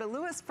quick hello to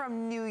Louis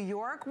from New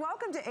York.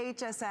 Welcome to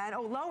HSN.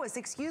 Oh, Lois,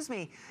 excuse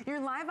me.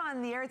 You're live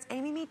on the air. It's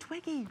Amy Meet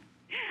Twiggy.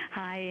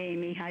 Hi,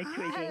 Amy. Hi,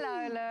 Twiggy.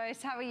 Hello,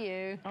 Lois. How are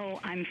you? Oh,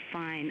 I'm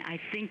fine. I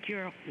think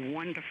you're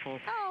wonderful.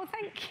 Oh,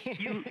 thank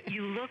you.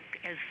 You look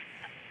as...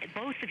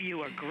 Both of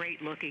you are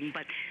great looking,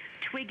 but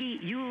Twiggy,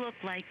 you look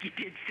like you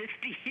did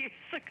 50 years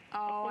ago.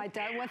 Oh, I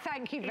don't. Well,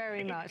 thank you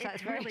very much.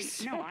 That's very really,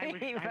 sweet. No, I was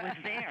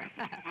there.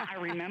 I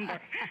remember.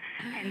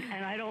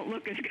 And I don't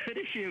look as good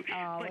as you.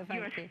 Oh, but well,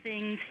 your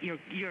things,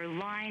 your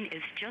line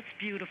is just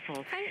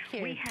beautiful.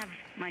 Thank you.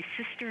 My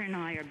sister and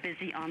I are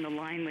busy on the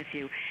line with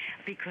you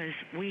because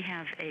we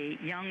have a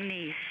young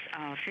niece,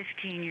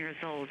 15 years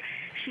old.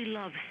 She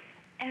loves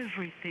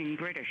everything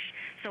British.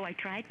 So I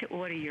tried to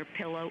order your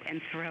pillow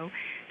and throw,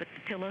 but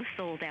the pillow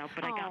sold out,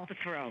 but I got the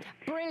throw.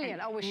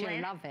 Brilliant. Oh, she'll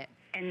love it.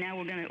 And now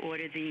we're going to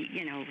order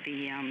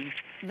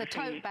the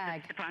tote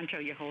bag. The poncho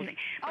you're holding.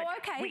 Oh,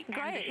 okay,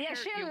 great. Yeah,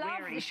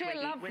 she'll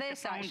love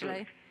this,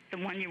 actually. The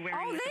one you're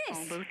wearing with the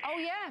phone booth. Oh,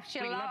 yeah,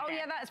 she'll love that. Oh,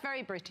 yeah, that's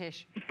very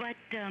British. But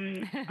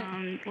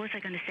what was I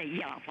going to say?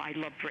 Yeah, I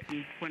love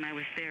Britain. When I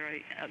was there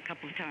a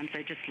couple of times,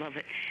 I just love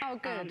it. Oh,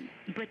 good.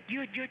 But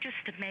you're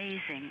just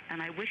amazing,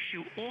 and I wish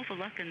you all the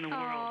luck in the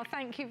world. Oh,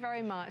 thank you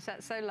very much.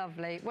 That's so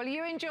lovely. Well,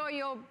 you enjoy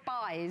your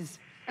buys.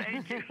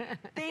 Thank you.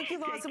 Thank you,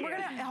 Lois. And we're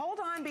going to hold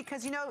on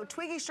because, you know,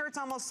 Twiggy's shirt's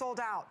almost sold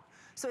out.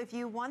 So if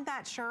you want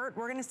that shirt,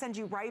 we're going to send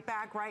you right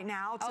back right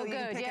now so you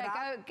can pick it up.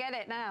 Go get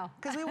it now.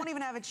 Because we won't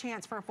even have a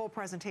chance for a full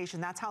presentation.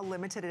 That's how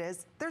limited it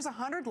is. There's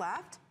 100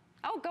 left.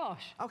 Oh,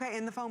 gosh. Okay,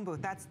 in the phone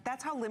booth.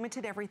 That's how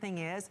limited everything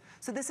is.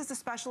 So this is a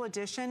special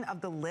edition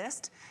of the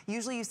list.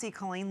 Usually you see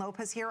Colleen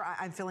Lopez here.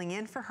 I'm filling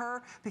in for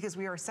her because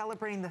we are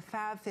celebrating the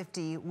Fab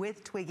 50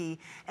 with Twiggy.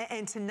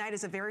 And tonight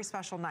is a very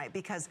special night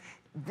because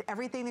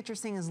everything that you're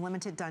seeing is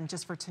limited, done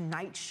just for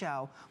tonight's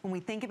show. When we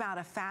think about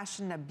a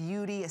fashion, a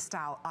beauty, a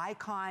style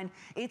icon,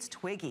 it's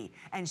Twiggy.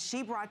 And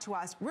she brought to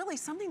us really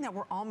something that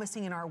we're all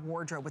missing in our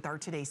wardrobe with our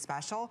today's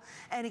special.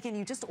 And again,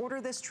 you just order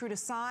this true to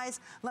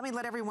size. Let me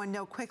let everyone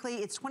know quickly.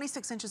 It's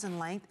 26 inches in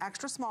length,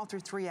 extra small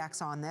through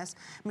 3X on this.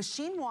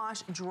 Machine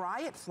wash,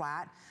 dry it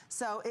flat.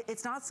 So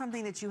it's not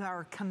something that you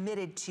are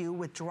committed to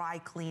with dry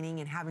cleaning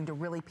and having to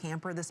really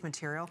pamper this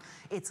material.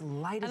 It's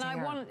light as air. And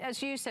I want,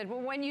 as you said,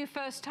 well, when you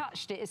first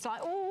touched it, it's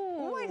like,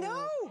 oh, I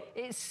know.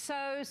 It's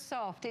so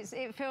soft.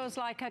 It feels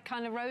like a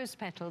kind of rose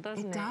petal,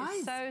 doesn't it? It does.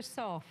 It's so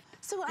soft.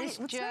 So this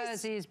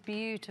jersey is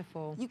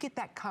beautiful. You get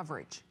that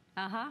coverage.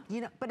 Uh-huh.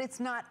 You know, but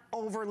it's not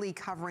overly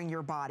covering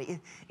your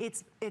body.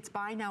 It's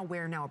buy now,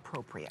 wear now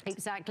appropriate.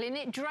 Exactly, and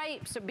it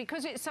drapes,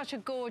 because it's such a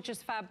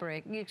gorgeous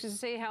fabric. You can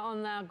see how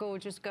on our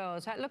gorgeous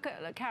girls. Look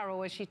at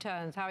Carol as she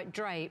turns, how it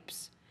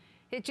drapes.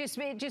 It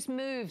just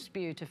moves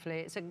beautifully.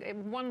 It's a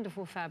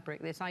wonderful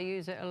fabric, this. I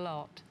use it a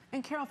lot.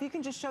 And Carol, if you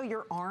can just show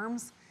your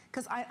arms,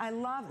 because I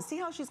love, see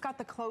how she's got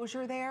the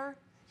closure there?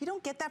 You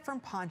don't get that from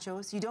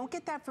ponchos. You don't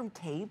get that from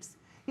capes.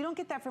 You don't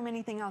get that from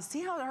anything else.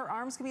 See how her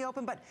arms can be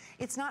open, but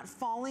it's not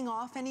falling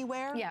off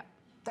anywhere? Yeah.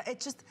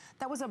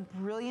 That was a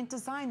brilliant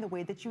design, the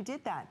way that you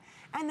did that.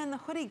 And then the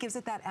hoodie gives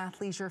it that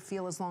athleisure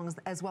feel as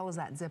well as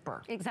that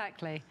zipper.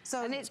 Exactly.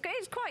 So, and it's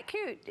quite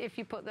cute if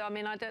you put the, I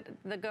mean,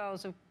 the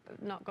girls have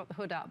not got the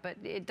hood up, but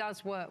it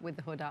does work with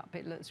the hood up.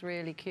 It looks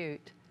really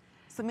cute.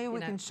 So maybe we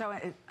can show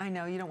it. I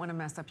know you don't want to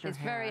mess up your hair.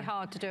 It's very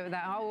hard to do it with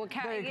that. Oh,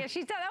 Carol, yeah,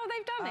 she's done. Oh,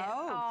 they've done it.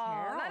 Oh,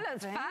 Carol, that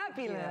looks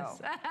fabulous.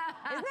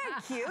 Isn't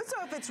that cute?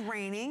 So if it's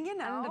raining, you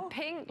know. And the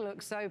pink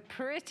looks so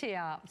pretty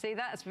up. See,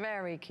 that's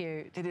very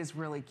cute. It is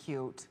really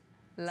cute.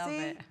 Love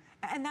it.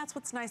 And that's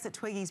what's nice that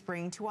Twiggy's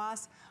bringing to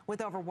us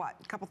with over, what,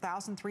 a couple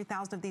thousand,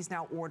 3,000 of these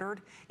now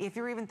ordered. If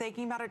you're even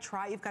thinking about it,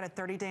 try it. You've got a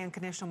 30-day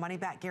unconditional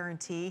money-back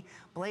guarantee.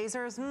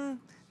 Blazers,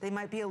 they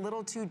might be a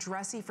little too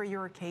dressy for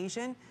your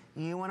occasion.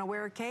 You want to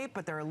wear a cape,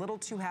 but they're a little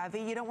too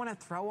heavy. You don't want to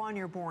throw on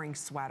your boring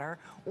sweater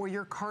or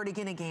your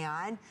cardigan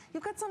again.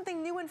 You've got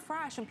something new and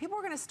fresh, and people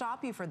are going to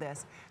stop you for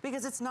this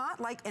because it's not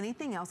like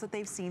anything else that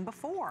they've seen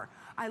before.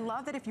 I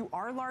love that if you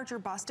are larger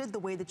busted, the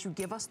way that you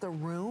give us the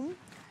room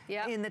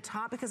in the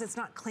top, because it's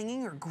not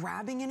clinging or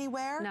grabbing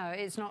anywhere. No,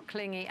 it's not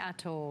clingy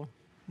at all.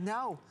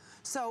 No.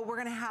 So we're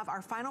going to have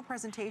our final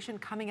presentation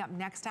coming up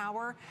next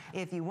hour.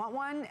 If you want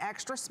one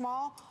extra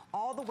small,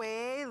 all the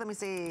way, let me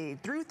see,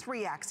 through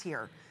 3X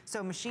here.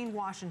 So machine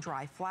wash and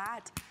dry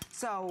flat.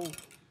 So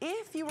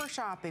if you are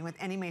shopping with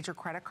any major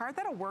credit card,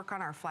 that'll work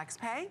on our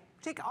FlexPay.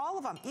 Take all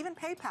of them, even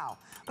PayPal.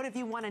 But if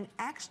you want an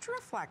extra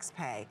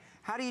FlexPay,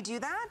 how do you do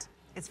that?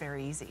 It's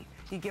very easy.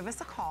 You give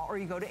us a call or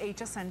you go to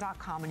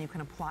hsn.com and you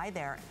can apply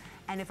there.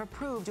 And if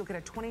approved, you'll get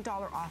a $20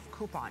 off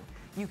coupon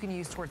you can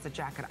use towards the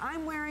jacket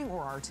I'm wearing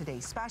or our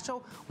today's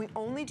special. We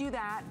only do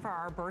that for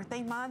our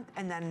birthday month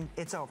and then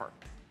it's over.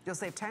 You'll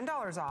save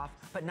 $10 off,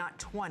 but not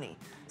 $20.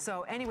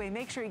 So anyway,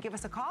 make sure you give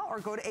us a call or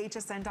go to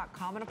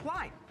hsn.com and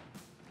apply.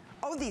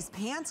 Oh, these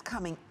pants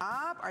coming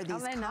up. Are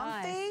these comfy?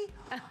 Nice.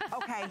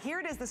 Okay, here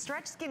it is, the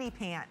stretch skinny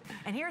pant.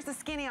 And here's the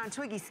skinny on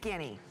Twiggy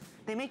Skinny.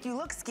 They make you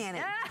look skinny.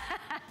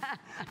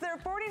 They're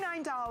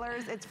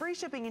 $49. It's free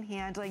shipping and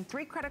handling,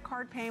 3 credit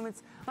card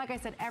payments. Like I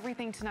said,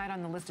 everything tonight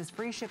on the list is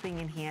free shipping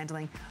and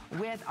handling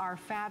with our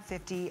Fab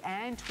 50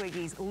 and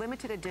Twiggy's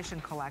limited edition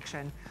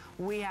collection.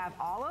 We have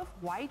olive,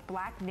 white,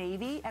 black,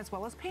 navy, as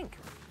well as pink.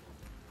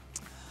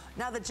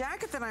 Now the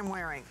jacket that I'm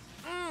wearing,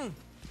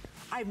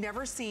 I've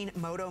never seen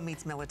Moto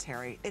meets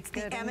military. It's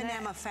the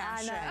M&M of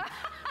fashion.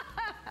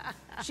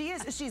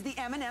 She's the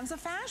M&Ms of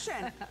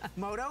fashion.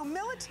 Moto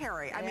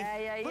military. I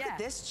mean, look at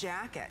this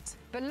jacket.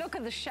 But look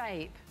at the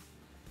shape.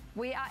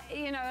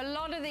 You know, a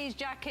lot of these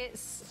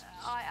jackets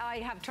I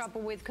have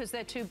trouble with because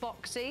they're too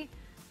boxy.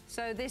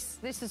 So this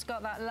has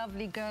got that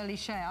lovely girly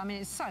shape. I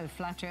mean, it's so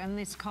flattering. And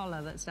this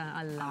collar that's down,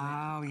 I love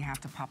it. Oh, you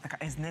have to pop the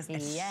collar. Isn't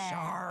this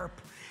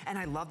sharp? And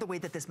I love the way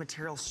that this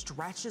material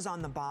stretches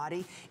on the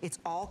body. It's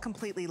all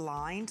completely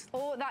lined.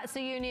 Oh, that's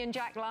the Union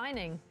Jack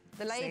lining.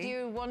 The lady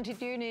who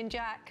wanted Union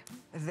Jack.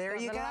 There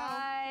you go.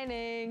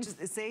 Lining.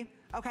 See?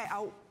 Okay,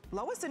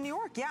 Lois in New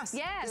York, yes.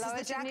 Yeah, this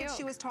Lois is the jacket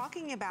she was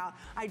talking about.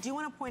 I do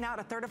want to point out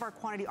 1/3 of our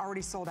quantity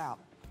already sold out.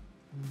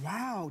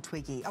 Wow,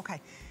 Twiggy.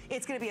 Okay,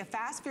 it's going to be a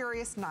fast,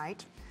 furious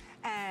night.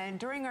 And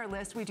during our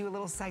list, we do a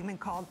little segment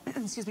called,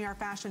 excuse me, our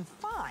Fashion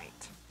Find.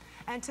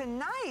 And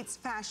tonight's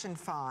Fashion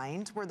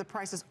Find, where the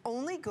price is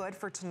only good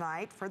for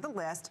tonight for the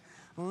list,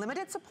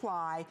 limited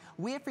supply,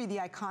 we have for you the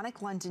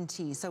iconic London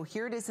tee. So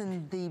here it is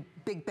in the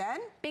Big Ben.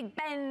 Big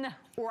Ben.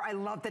 Or I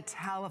love the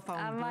telephone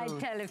booth. My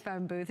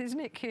telephone booth, isn't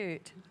it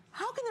cute?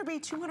 How can there be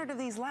 200 of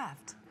these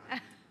left?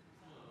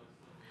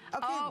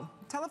 Okay,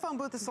 telephone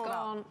booth is sold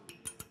out.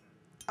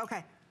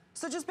 Okay,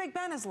 so just Big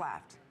Ben is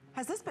left.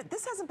 Has this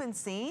hasn't been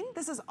seen?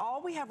 This is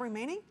all we have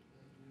remaining?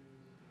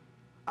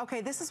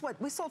 Okay, this is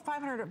what, we sold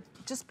 500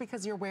 just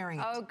because you're wearing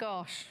it. Oh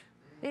gosh,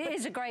 it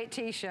is a great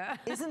t-shirt.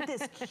 Isn't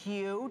this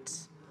cute?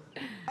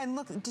 And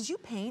look, did you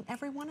paint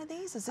every one of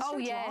these? Is this your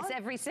yes, drawing?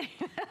 every single.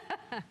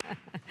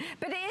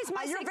 But it is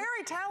my You're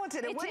very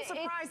talented. It wouldn't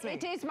surprise me.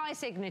 It is my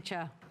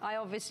signature.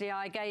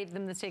 I gave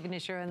them the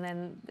signature and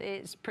then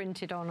it's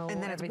printed on all.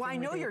 And then well, I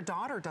know your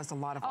daughter does a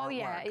lot of artwork. Oh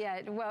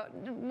yeah.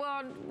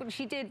 Well,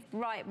 she did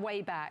write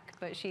way back,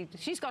 but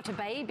she's got a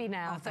baby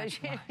now, so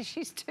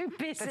she's too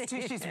busy.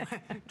 She's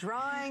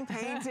drawing,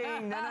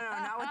 painting. No,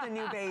 not with the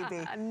new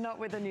baby. Not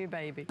with the new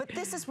baby. But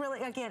this is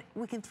really, again,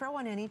 we can throw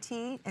on any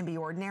tee and be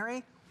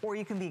ordinary, or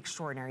you can be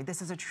extraordinary.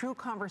 This is a true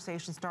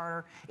conversation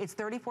starter. It's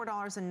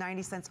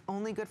 $34.90,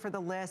 only good for the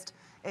list,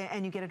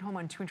 and you get it home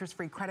on 2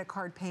 interest-free credit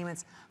card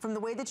payments. From the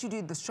way that you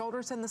do the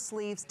shoulders and the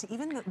sleeves to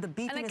even the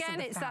beefiness and again, of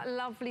the it's fat. that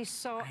lovely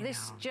soft.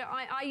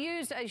 I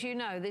use, as you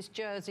know, this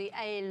jersey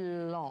a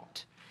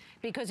lot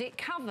because it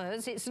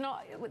covers. It's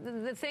not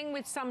the thing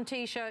with some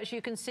t-shirts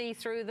you can see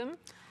through them.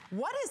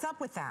 What is up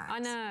with that? I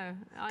know.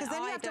 Because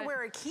then you have to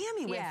wear a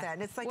cami with it.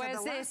 And it's like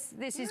whereas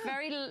this is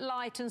very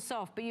light and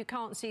soft, but you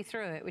can't see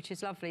through it, which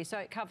is lovely. So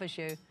it covers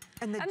you.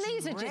 And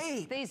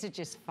these are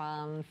just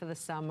fun for the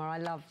summer. I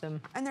love them.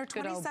 And they're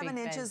 27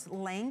 inches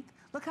length.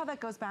 Look how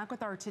that goes back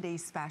with our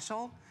today's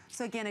special.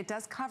 So again, it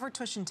does cover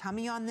tush and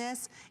tummy on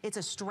this. It's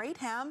a straight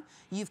hem.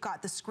 You've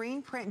got the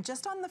screen print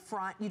just on the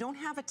front. You don't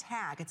have a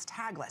tag. It's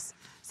tagless.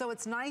 So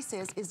what's nice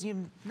is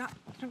you don't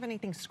have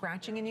anything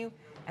scratching in you.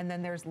 And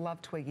then there's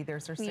Love Twiggy.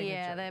 There's their signature.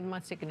 Yeah, they're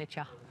my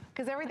signature.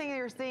 Because everything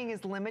you're seeing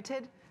is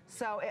limited.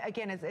 So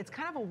again, it's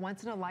kind of a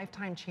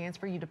once-in-a-lifetime chance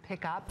for you to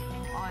pick up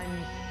on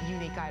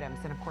unique items.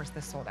 And of course,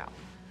 this sold out.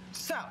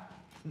 So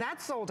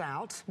That's sold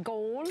out.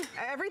 Gone.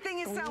 Everything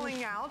is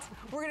selling out.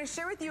 We're going to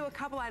share with you a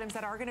couple items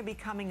that are going to be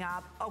coming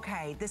up.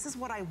 Okay, this is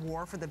what I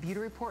wore for the beauty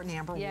report and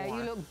Amber wore. Yeah,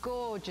 you look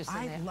gorgeous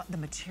in it. I love the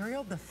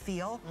material, the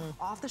feel,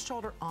 off the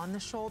shoulder, on the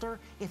shoulder.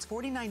 It's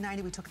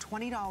 $49.90. We took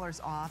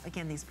 $20 off.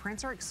 Again, these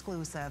prints are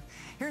exclusive.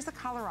 Here's the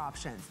color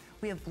options.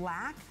 We have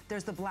black.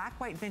 There's the black,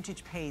 white,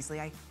 vintage paisley.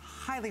 I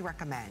highly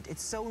recommend.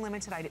 It's so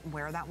limited, I didn't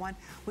wear that one.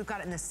 We've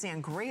got it in the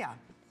sangria.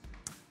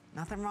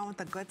 Nothing wrong with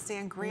the good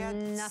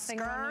sangria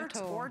skirt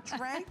or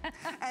tray.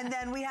 And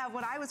then we have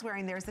what I was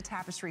wearing. There's the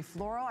tapestry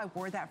floral. I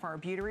wore that for our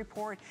beauty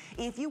report.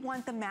 If you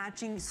want the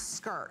matching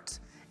skirt,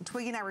 and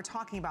Twiggy and I were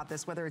talking about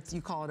this, whether it's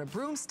you call it a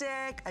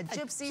broomstick, a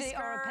gypsy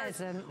skirt,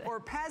 or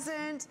a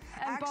peasant.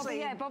 And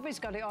actually, Bobby's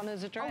got it on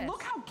as a dress. Oh,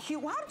 look how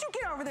cute. How did you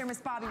get over there,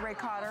 Miss Bobby Ray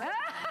Cotter?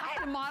 I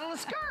had to model a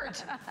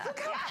skirt. Look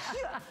how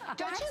cute.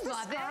 Don't you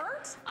love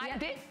that?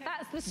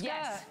 That's the skirt.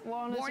 Yes.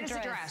 Worn as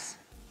a dress.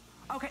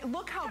 Okay,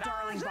 look how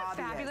darling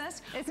Bobby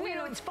fabulous. is. Well, you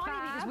know, it's funny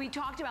because we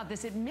talked about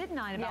this at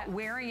midnight about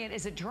wearing it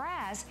as a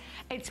dress.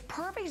 It's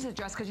perfect as a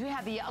dress because you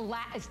have the,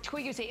 as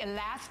Twiggy say,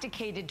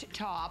 elasticated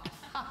top.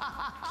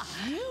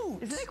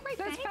 Cute. Isn't it great?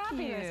 That's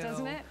fabulous,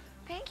 doesn't it?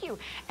 Thank you.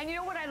 And you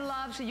know what I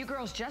love? So you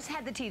girls just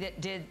had the tee that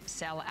did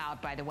sell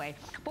out, by the way.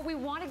 But we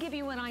want to give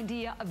you an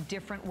idea of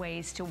different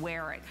ways to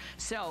wear it.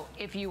 So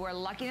if you are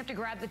lucky enough to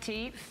grab the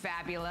tee,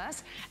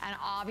 fabulous. And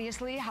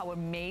obviously how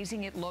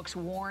amazing it looks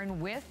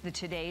worn with the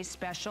today's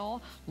special.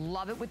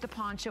 Love it with the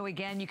poncho.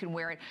 Again, you can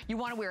wear it. You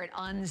want to wear it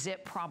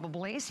unzipped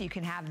probably so you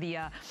can have the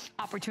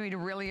opportunity to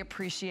really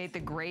appreciate the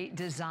great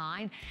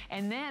design.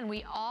 And then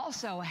we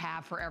also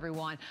have for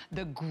everyone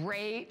the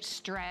great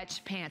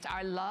stretch pants.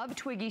 I love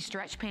Twiggy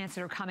stretch pants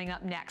that are coming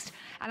up next.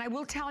 And I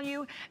will tell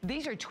you,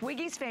 these are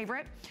Twiggy's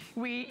favorite.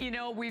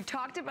 We've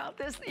talked about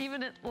this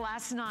even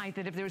last night,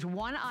 that if there's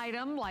one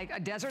item, like a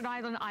desert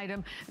island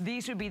item,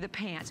 these would be the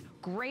pants.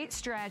 Great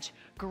stretch,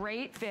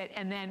 great fit,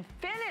 and then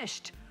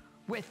finished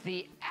with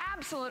the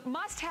absolute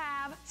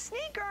must-have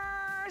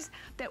sneakers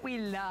that we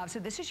love. So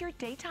this is your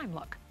daytime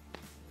look.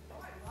 Oh,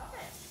 I love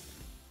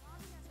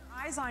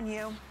it. Eyes on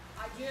you.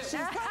 I do.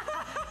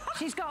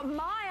 She's got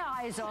my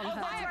eyes on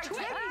her. I have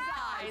Twiggy's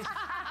eyes.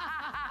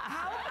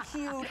 How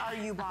cute are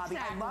you, Bobby?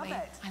 Exactly. I love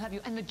it. I love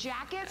you. And the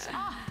jackets,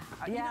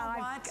 you know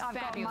what? I've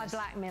got my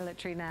black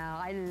military now.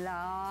 I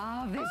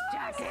love this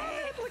jacket.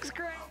 It looks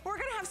great. We're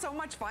going to have so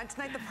much fun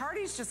tonight. The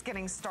party's just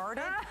getting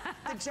started.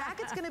 The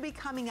jacket's going to be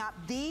coming up.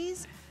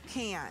 These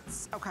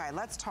pants. Okay,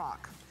 let's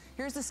talk.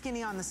 Here's the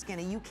skinny on the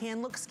skinny. You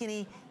can look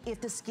skinny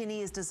if the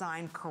skinny is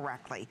designed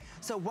correctly.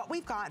 So what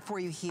we've got for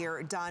you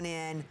here, done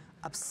in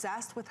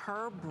Obsessed with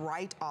Her,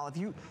 bright olive.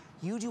 You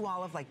do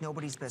olive like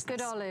nobody's business.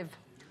 Good olive.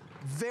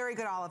 Very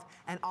good olive.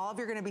 And olive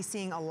you're gonna be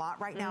seeing a lot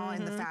right now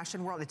in the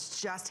fashion world.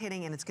 It's just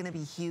hitting and it's gonna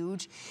be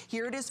huge.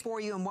 Here it is for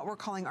you in what we're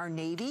calling our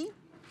navy.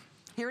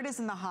 Here it is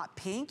in the hot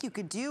pink. You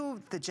could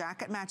do the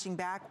jacket matching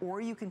back,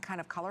 or you can kind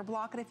of color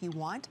block it if you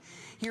want.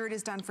 Here it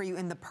is done for you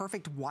in the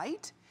perfect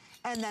white.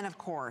 And then of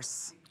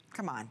course,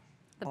 come on.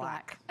 The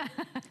black.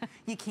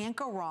 You can't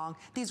go wrong.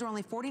 These are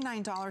only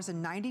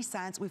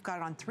 $49.90. We've got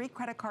it on 3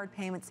 credit card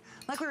payments.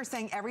 Like we were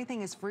saying,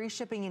 everything is free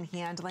shipping and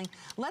handling.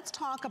 Let's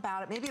talk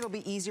about it. Maybe it'll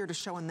be easier to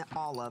show in the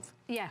olive.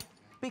 Yeah.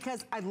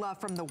 Because I love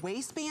from the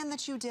waistband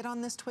that you did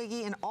on this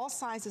Twiggy, in all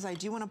sizes, I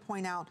do want to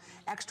point out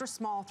extra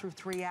small through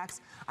 3X.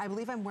 I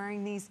believe I'm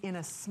wearing these in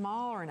a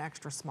small or an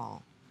extra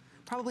small.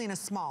 Probably in a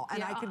small.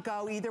 And I could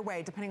go either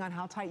way, depending on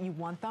how tight you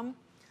want them.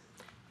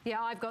 Yeah,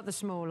 I've got the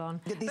small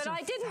on. But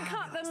I didn't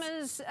cut them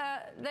as,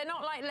 they're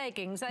not like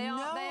leggings. They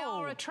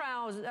are a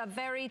trouser, a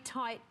very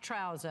tight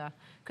trouser.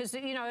 Because,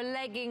 you know, a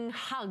legging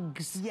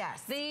hugs.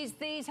 Yes.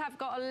 These have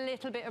got a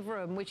little bit of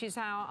room, which is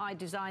how I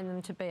designed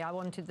them to be. I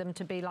wanted them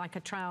to be like a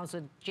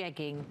trouser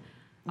jegging,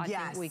 I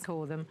think we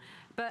call them.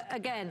 But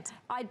again,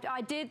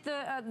 I did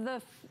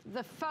the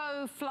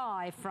faux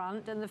fly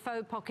front and the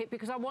faux pocket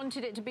because I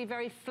wanted it to be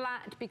very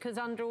flat, because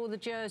under all the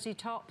jersey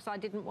tops, I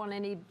didn't want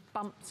any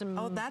bumps and...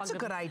 Oh, that's a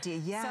good idea,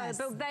 yes.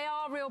 So, but they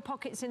are real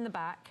pockets in the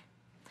back.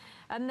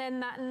 And then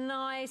that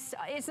nice,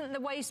 isn't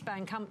the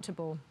waistband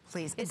comfortable?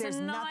 Please, it's there's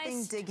a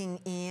nothing digging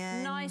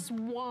in. Nice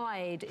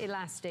wide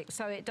elastic,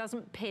 so it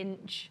doesn't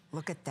pinch.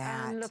 Look at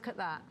that. And look at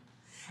that.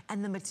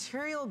 And the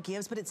material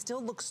gives, but it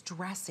still looks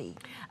dressy.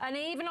 And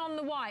even on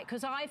the white,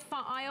 because I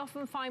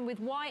often find with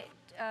white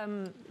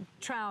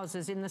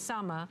trousers in the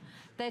summer,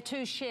 they're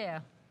too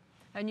sheer.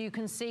 And you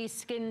can see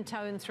skin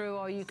tone through,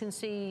 or you can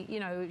see, you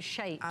know,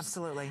 shapes.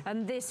 Absolutely.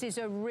 And this is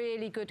a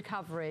really good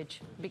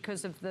coverage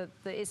because of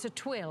it's a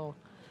twill.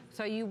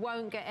 So you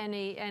won't get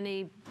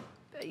any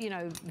you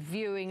know,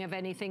 viewing of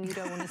anything you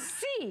don't want to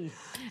see.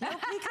 No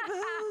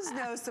peekaboos,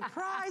 no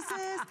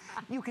surprises.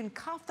 You can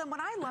cuff them. What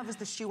I love is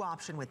the shoe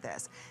option with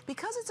this.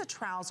 Because it's a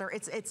trouser,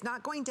 it's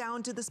not going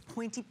down to this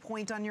pointy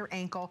point on your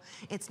ankle.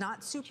 It's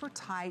not super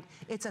tight.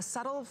 It's a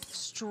subtle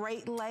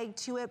straight leg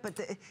to it, but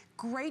the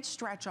great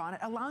stretch on it,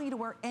 allowing you to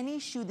wear any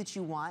shoe that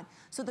you want.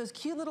 So those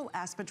cute little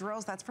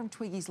espadrilles, that's from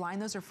Twiggy's line.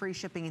 Those are free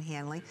shipping and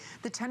handling.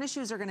 The tennis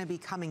shoes are gonna be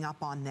coming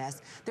up on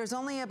this. There's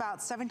only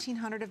about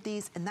 1,700 of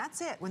these, and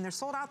that's it. When they're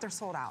sold out, they're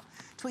sold out.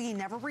 Twiggy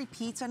never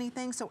repeats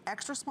anything, so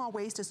extra small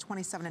waist is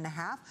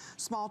 27.5,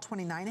 small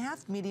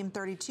 29.5, medium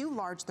 32,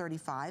 large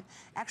 35,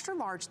 extra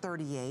large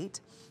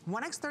 38,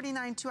 1X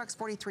 39, 2X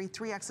 43,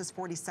 3X is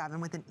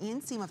 47 with an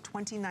inseam of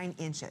 29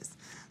 inches.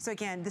 So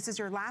again, this is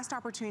your last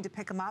opportunity to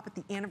pick them up at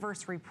the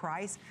anniversary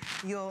price.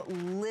 You'll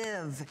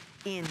live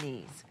in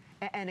these.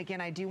 And again,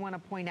 I do want to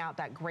point out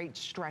that great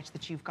stretch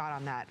that you've got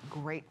on that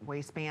great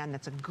waistband.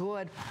 That's a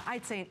good,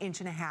 I'd say 1.5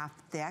 inches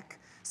thick.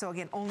 So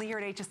again, only here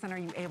at HSN are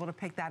you able to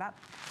pick that up.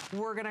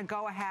 We're gonna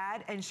go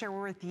ahead and share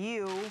with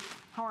you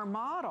how our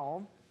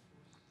model,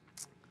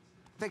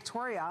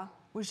 Victoria,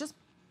 was just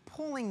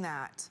pulling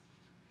that.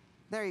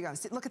 There you go,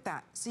 see, look at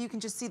that. So you can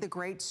just see the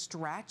great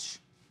stretch.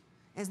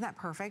 Isn't that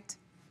perfect?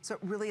 So it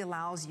really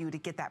allows you to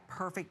get that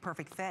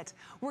perfect fit.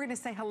 We're gonna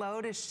say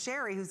hello to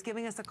Sherry, who's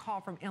giving us a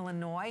call from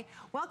Illinois.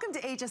 Welcome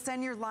to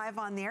HSN, you're live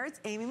on there. It's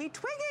Amy Me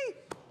Twiggy.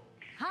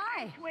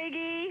 Hi.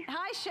 Twiggy.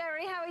 Hi,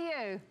 Sherry, how are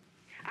you?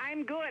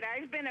 I'm good.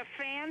 I've been a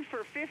fan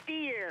for 50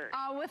 years.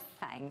 Oh, well,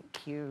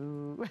 thank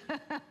you.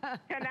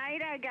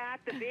 Tonight I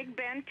got the Big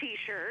Ben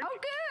t-shirt. Oh,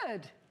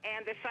 good.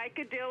 And the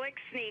psychedelic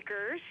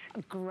sneakers.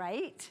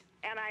 Great.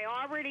 And I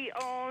already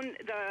own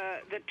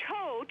the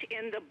tote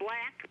in the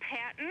black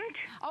patent.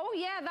 Oh,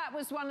 yeah, that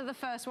was one of the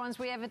first ones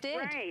we ever did.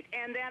 Right,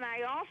 and then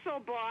I also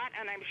bought,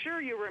 and I'm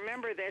sure you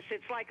remember this,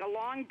 it's like a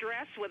long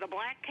dress with a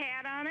black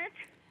cat on it.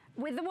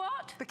 With the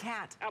what? The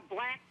cat. A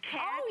black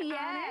cat Oh, yeah,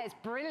 on it. it's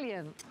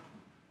brilliant.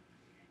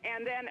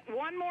 And then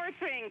one more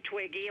thing,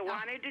 Twiggy, I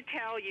wanted to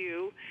tell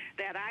you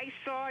that I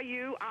saw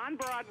you on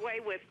Broadway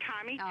with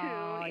Tommy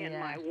Tune in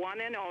my one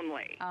and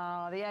only.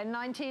 Oh, yeah,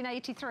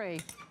 1983.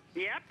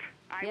 Yep,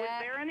 I was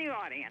there in the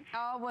audience.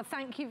 Oh, well,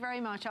 thank you very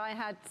much. I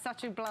had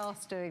such a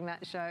blast doing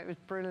that show. It was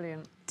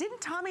brilliant.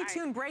 Didn't Tommy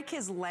Tune break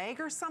his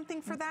leg or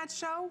something for that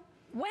show?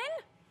 When?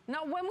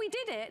 No, when we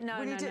did it,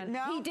 no.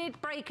 He did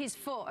break his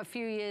foot a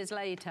few years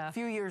later. A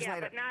few years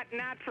later. But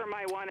not for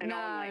my one and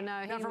only.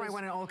 No, not for my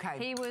one and only. Okay.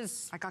 He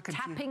was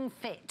tapping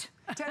fit.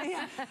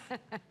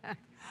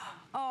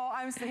 Oh,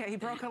 I'm sorry, he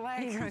broke a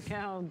leg.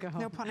 Oh, God.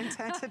 No pun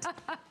intended.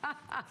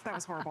 That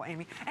was horrible,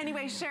 Amy.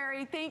 Anyway,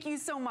 Sherry, thank you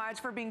so much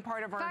for being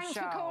part of our show. Thanks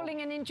for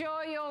calling and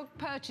enjoy your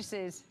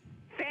purchases.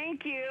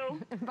 Thank you.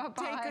 Bye-bye.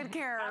 Take good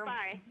care.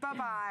 Bye-bye.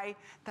 Bye-bye.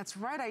 That's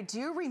right, I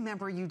do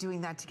remember you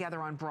doing that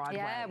together on Broadway.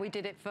 Yeah, we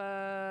did it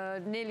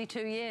for nearly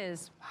 2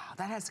 years. Wow,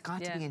 that has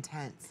got to be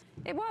intense.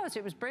 It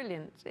was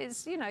brilliant.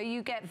 It's, you know,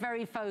 you get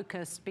very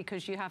focused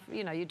because you have,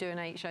 you know, you're doing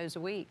 8 shows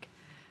a week.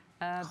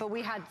 But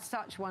we had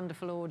such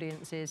wonderful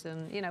audiences,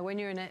 and you know, when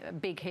you're in a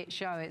big hit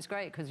show, it's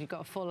great because you've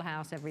got a full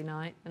house every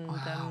night, and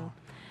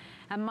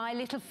my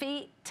little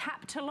feet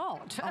tapped a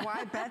lot. Oh,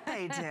 I bet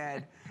they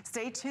did.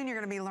 Stay tuned, you're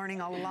gonna be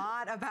learning a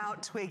lot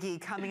about Twiggy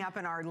coming up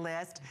in our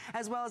list,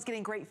 as well as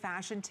getting great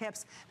fashion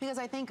tips, because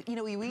I think, you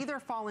know, you either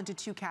fall into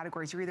 2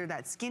 categories. You're either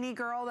that skinny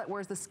girl that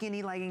wears the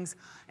skinny leggings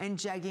and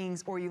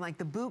jeggings, or you like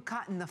the boot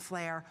cut and the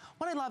flare.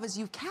 What I love is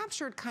you've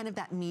captured kind of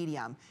that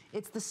medium.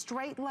 It's the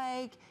straight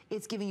leg,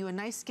 it's giving you a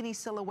nice skinny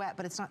silhouette,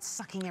 but it's not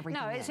sucking everything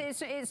in. No,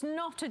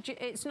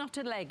 it's not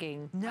a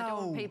legging. No. I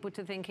don't want people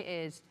to think it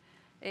is.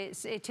 Well,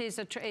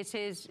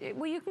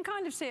 you can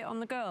kind of see it on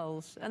the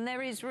girls, and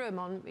there is room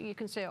on. You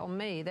can see it on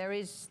me. There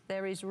is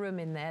room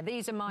in there.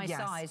 These are my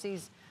size.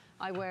 These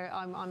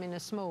I'm in a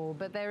small,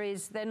 but they're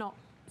not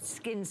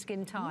skin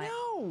tight.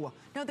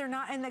 No, they're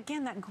not. And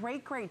again, that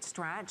great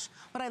stretch.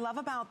 What I love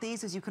about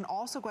these is you can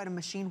also go ahead and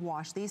machine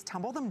wash these,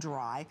 tumble them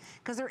dry,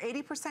 because they're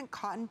 80%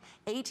 cotton,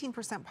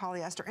 18%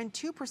 polyester, and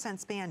 2%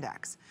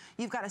 spandex.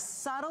 You've got a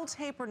subtle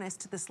taperness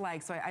to this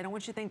leg, so I don't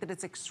want you to think that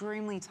it's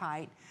extremely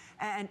tight.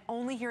 And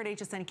only here at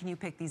HSN can you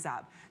pick these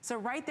up. So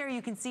right there,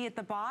 you can see at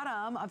the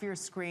bottom of your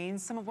screen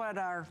some of what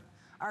our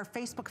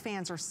Facebook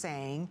fans are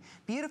saying.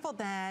 Beautiful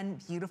then,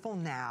 beautiful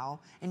now.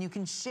 And you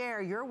can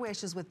share your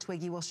wishes with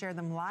Twiggy. We'll share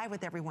them live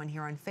with everyone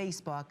here on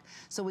Facebook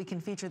so we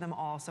can feature them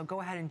all. So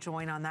go ahead and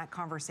join on that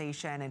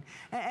conversation.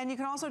 And you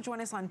can also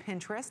join us on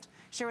Pinterest.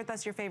 Share with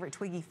us your favorite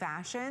Twiggy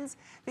fashions,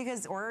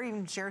 or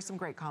even share some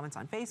great comments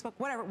on Facebook.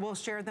 Whatever, we'll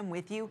share them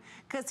with you.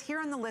 Because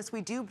here on the list,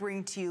 we do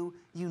bring to you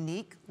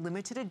unique,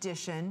 limited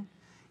edition,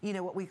 you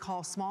know, what we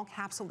call small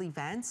capsule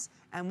events.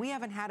 And we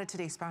haven't had a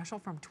Today Special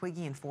from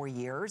Twiggy in 4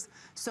 years.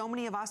 So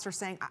many of us are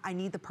saying, I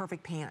need the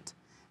perfect pant.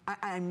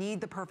 I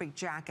need the perfect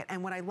jacket.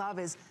 And what I love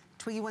is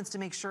Twiggy wants to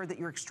make sure that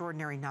you're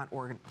extraordinary, not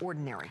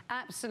ordinary.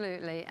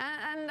 Absolutely.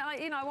 And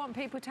I want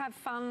people to have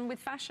fun with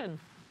fashion.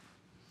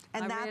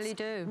 And I really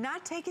do.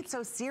 Not take it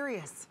so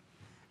serious.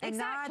 and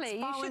exactly.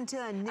 not fall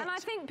into a niche. And I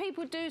think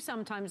people do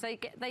sometimes. They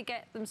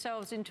get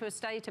themselves into a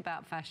state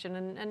about fashion,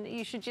 and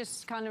you should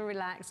just kind of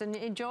relax and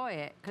enjoy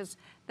it, because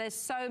there's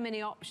so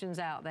many options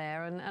out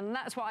there, and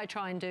that's what I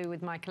try and do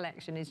with my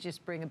collection, is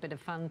just bring a bit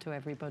of fun to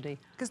everybody.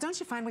 Because don't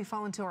you find we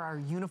fall into our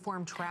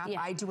uniform trap?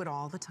 Yeah. I do it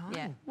all the time.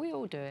 Yeah, we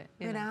all do it.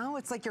 You know,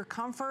 it's like your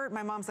comfort.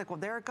 My mom's like, well,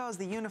 there it goes,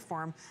 the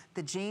uniform,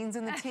 the jeans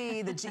and the tee,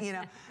 you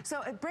know.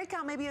 So break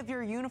out maybe of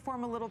your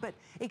uniform a little bit.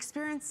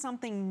 Experience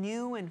something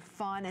new and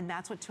fun, and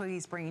that's what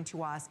Twiggy's bringing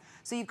to us.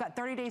 So you've got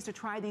 30 days to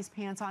try these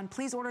pants on.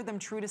 Please order them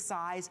true to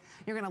size.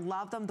 You're gonna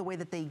love them, the way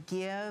that they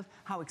give,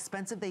 how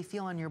expensive they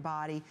feel on your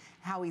body,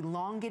 how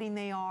elongating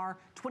they are.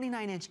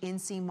 29-inch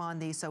inseam on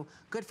these, so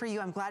good for you.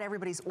 I'm glad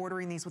everybody's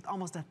ordering these, with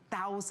almost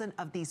 1,000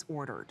 of these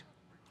ordered.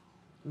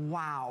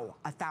 Wow,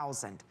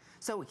 1,000.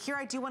 So here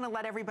I do want to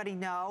let everybody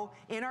know,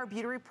 in our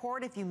beauty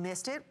report, if you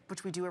missed it,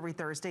 which we do every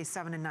Thursday,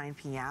 7 to 9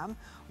 p.m.,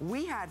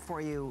 we had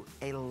for you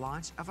a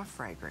launch of a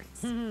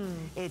fragrance.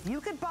 If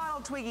you could bottle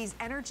Twiggy's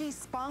energy,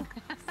 spunk,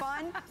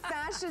 fun,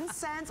 fashion,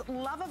 sense,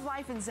 love of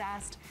life, and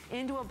zest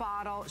into a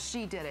bottle,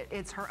 she did it.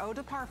 It's her eau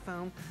de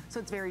parfum, so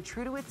it's very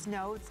true to its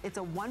notes. It's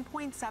a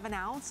 1.7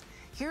 ounce.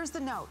 Here's the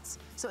notes.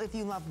 So if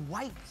you love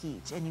white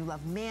peach and you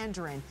love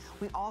mandarin,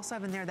 we also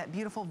have in there that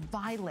beautiful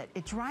violet.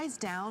 It dries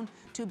down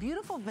to a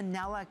beautiful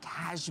vanilla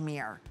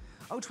cashmere.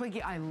 Oh,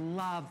 Twiggy, I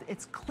love it.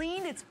 It's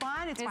clean, it's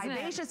fun, it's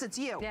vivacious, it's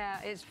you.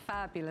 Yeah, it's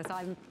fabulous.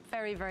 I'm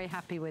very, very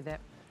happy with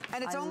it.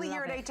 And it's only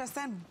here at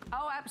HSN.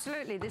 Oh,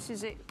 absolutely. This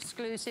is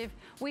exclusive.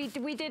 We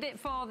did it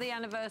for the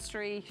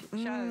anniversary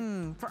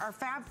show. For our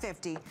Fab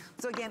 50.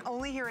 So again,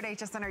 only here at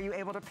HSN are you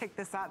able to pick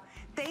this up.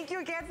 Thank you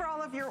again for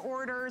all of your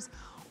orders.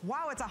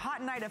 Wow, it's a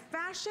hot night of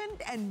fashion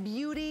and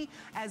beauty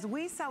as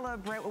we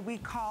celebrate what we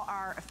call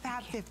our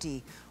Fab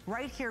 50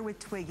 right here with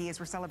Twiggy, as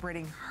we're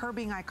celebrating her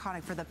being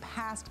iconic for the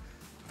past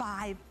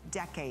 5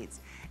 decades.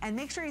 And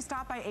make sure you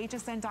stop by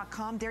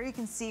hsn.com. There you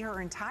can see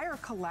her entire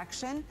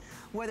collection.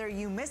 Whether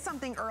you missed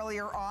something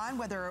earlier on,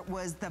 whether it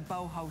was the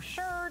boho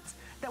shirts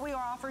that we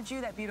offered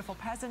you, that beautiful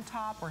peasant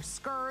top, or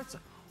skirts,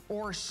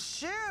 or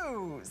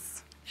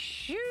shoes.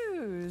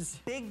 Shoes.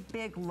 Big,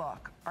 big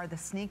look are the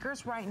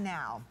sneakers right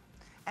now.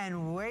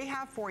 And we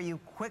have for you,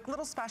 quick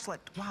little special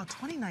at, wow,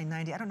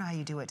 $29.90. I don't know how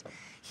you do it.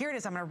 Here it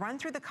is. I'm going to run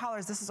through the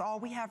colors. This is all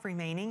we have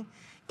remaining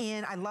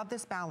in, I love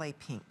this ballet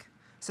pink.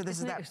 So this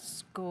Isn't is that.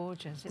 It's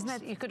gorgeous.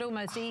 You could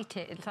almost eat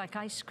it. It's like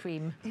ice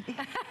cream.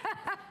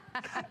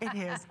 It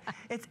is.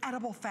 It's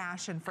edible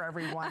fashion for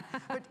everyone.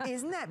 But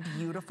isn't that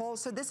beautiful?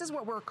 So this is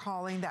what we're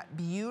calling that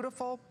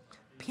beautiful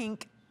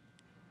pink.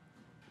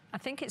 I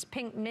think it's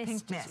pink mist.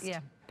 Pink mist. Yeah,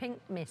 pink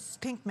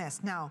mist. Pink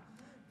mist. Now,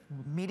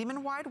 medium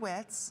and wide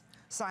widths,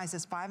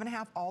 sizes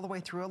 5.5 all the way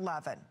through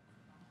 11.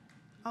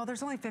 Oh,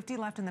 there's only 50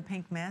 left in the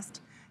pink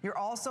mist. You're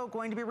also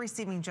going to be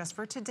receiving, just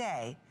for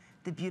today,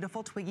 the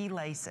beautiful Twiggy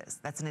laces.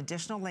 That's an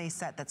additional lace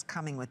set that's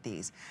coming with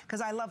these.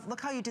 Because I love,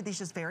 look how you did these,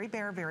 just very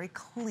bare, very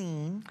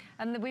clean.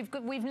 And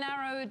we've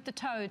narrowed the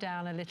toe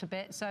down a little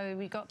bit, so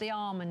we got the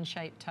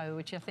almond-shaped toe,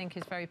 which I think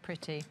is very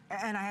pretty.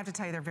 And I have to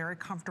tell you, they're very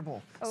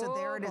comfortable. So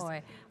there it is.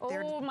 Boy.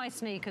 All my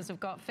sneakers have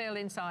got fill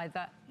inside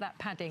that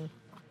padding.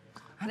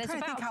 I'm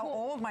trying to think how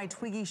old my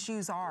Twiggy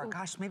shoes are.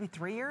 Gosh, maybe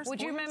 3 years?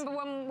 Would you remember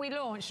when we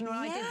launched and when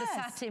I did the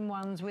satin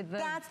ones with the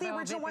That's the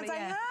original ones I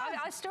have.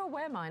 I still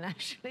wear mine,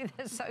 actually.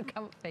 They're so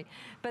comfy.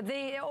 But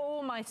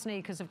all my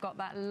sneakers have got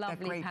that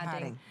lovely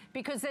padding.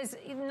 Because there's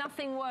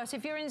nothing worse.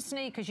 If you're in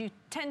sneakers, you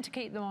tend to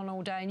keep them on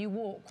all day and you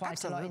walk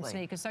quite a lot in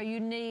sneakers. So you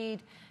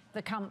need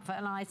the comfort.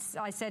 And I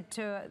said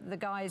to the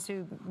guys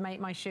who make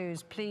my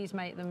shoes, please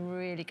make them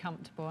really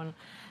comfortable. And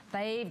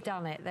they've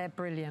done it. They're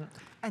brilliant.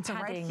 And so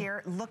right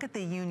here, look at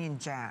the Union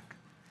Jack.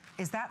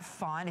 Is that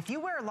fun? If you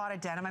wear a lot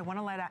of denim, I want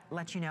to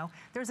let you know,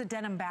 there's a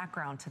denim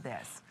background to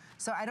this.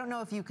 So I don't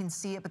know if you can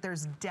see it, but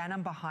there's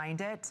denim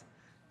behind it.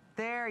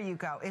 There you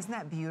go. Isn't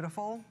that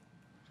beautiful?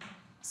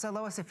 So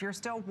Lois, if you're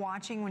still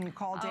watching when you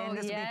called in,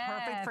 this would be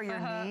perfect for your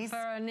niece. For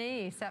her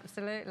niece,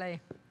 absolutely.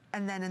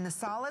 And then in the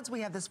solids,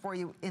 we have this for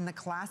you in the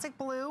classic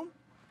blue,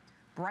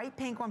 bright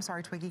pink, I'm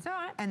sorry, Twiggy. It's all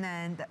right. And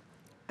then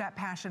that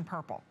passion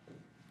purple.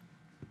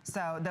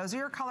 So those are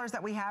your colors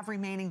that we have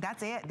remaining.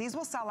 That's it. These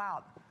will sell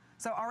out.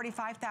 So already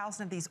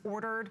 5,000 of these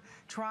ordered.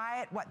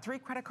 Try it. What, 3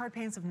 credit card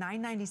payments of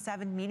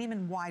 $9.97, medium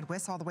and wide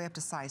widths all the way up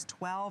to size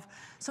 12.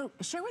 So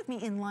share with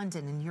me, in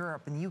London, in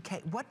Europe, in the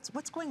UK,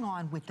 what's going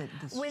on with the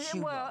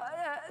shoe look?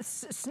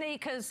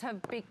 Sneakers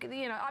have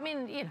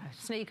been,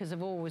 sneakers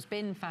have always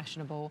been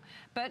fashionable,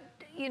 but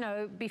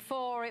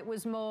before it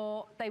was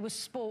more, they were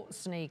sports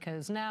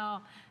sneakers.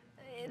 Now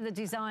the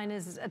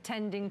designers are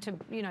tending to,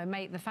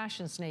 make the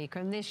fashion sneaker.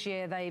 And this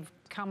year they've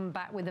come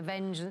back with a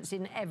vengeance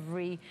in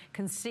every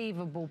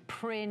conceivable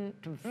print,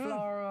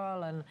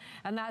 floral, and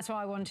that's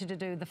why I wanted to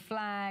do the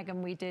flag,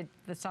 and we did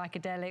the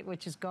psychedelic,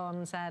 which is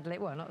gone, sadly.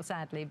 Well, not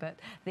sadly, but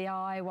the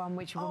eye one,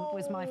 which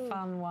was my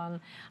fun one.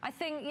 I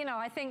think,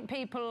 I think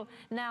people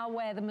now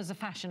wear them as a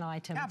fashion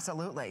item.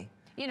 Absolutely.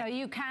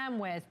 You can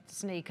wear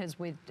sneakers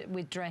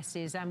with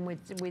dresses and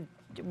with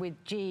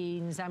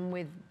jeans and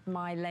with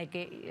my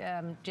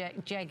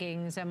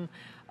jeggings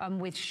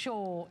and with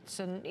shorts,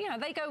 and you know,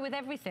 they go with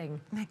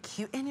everything. Isn't that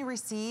cute? And you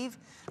receive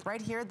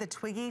right here the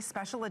Twiggy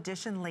special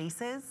edition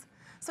laces.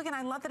 So again,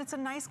 I love that it's a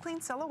nice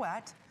clean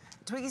silhouette.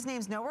 Twiggy's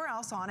name's nowhere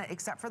else on it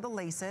except for the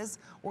laces,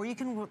 or you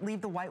can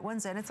leave the white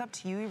ones in. It's up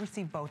to you. You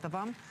receive both of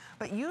them.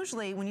 But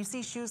usually when you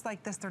see shoes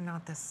like this, they're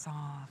not this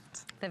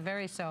soft. They're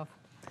very soft.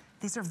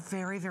 These are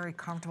very, very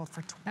comfortable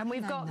for $29.90. And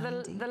we've got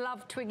the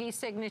Love Twiggy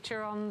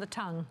signature on the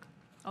tongue,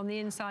 on the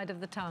inside of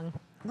the tongue.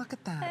 Look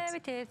at that. There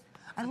it is.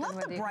 I love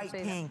the bright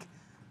pink.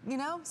 You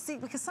know, see,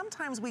 because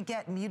sometimes we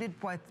get muted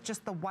with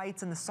just the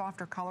whites and the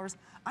softer colors.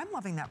 I'm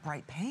loving that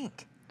bright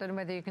pink. Don't know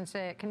whether you can see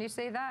it. Can you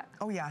see that?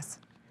 Oh, yes.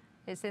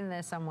 It's in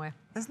there somewhere.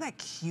 Isn't that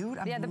cute?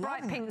 Yeah, the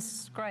bright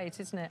pink's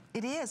great, isn't it?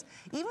 It is.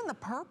 Even the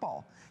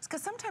purple. It's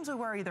because sometimes we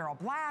wear either all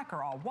black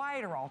or all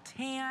white or all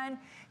tan.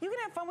 You can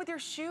have fun with your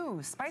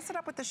shoes. Spice it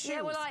up with the shoes.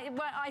 Yeah, well,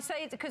 I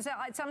say it because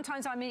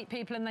sometimes I meet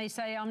people and they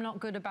say, I'm not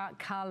good about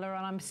colour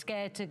and I'm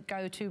scared to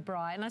go too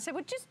bright. And I say,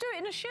 well, just do it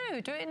in a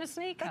shoe. Do it in a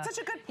sneaker. That's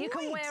such a good point. You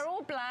can wear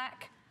all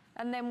black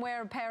and then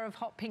wear a pair of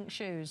hot pink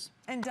shoes.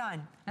 And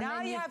done. And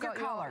now you have your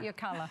color. Your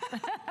colour.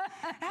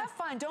 Have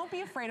fun. Don't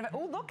be afraid of it.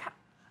 Oh, look.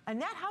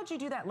 Annette, how'd you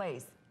do that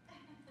lace?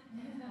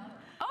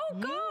 Oh,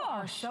 gosh. You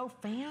are so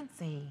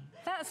fancy.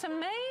 That's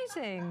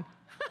amazing.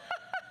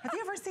 Have you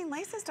ever seen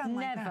laces done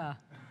like that? Never.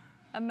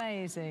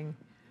 Amazing.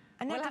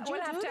 Annette, did you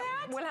do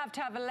that? We'll have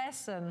to have a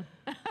lesson.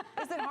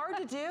 Is it hard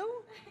to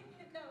do?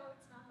 No, it's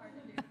not hard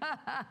to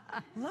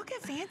do. Look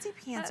at Fancy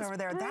Pants That's over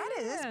there. brilliant.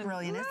 That is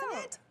brilliant,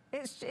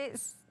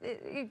 isn't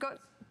it? You've got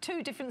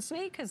two different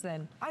sneakers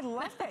then. I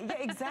love that. Yeah,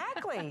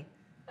 exactly.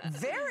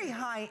 Very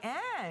high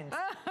end.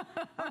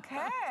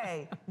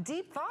 Okay.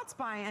 Deep thoughts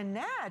by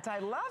Annette. I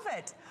love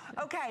it.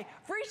 Okay.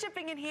 Free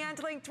shipping and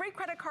handling. 3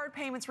 credit card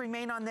payments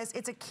remain on this.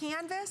 It's a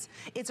canvas.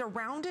 It's a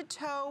rounded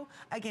toe.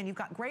 Again, you've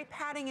got great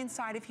padding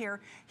inside of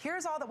here.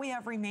 Here's all that we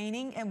have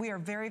remaining, and we are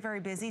very,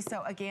 very busy.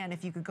 So again,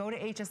 if you could go to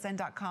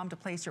hsn.com to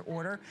place your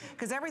order,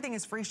 because everything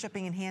is free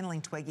shipping and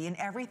handling, Twiggy, and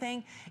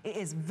everything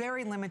is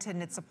very limited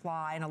in its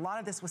supply. And a lot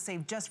of this was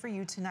saved just for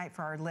you tonight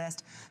for our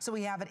list. So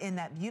we have it in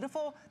that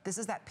beautiful, this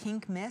is that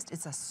pink mist.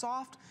 It's a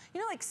soft, you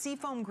know, like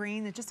seafoam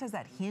green that just has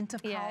that hint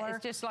of color. Yeah,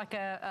 it's just like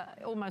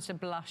almost a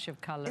blush of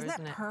color, isn't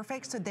that it?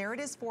 Perfect? So there it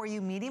is for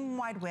you, medium and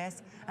wide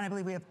width, and I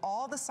believe we have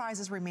all the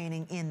sizes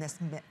remaining in this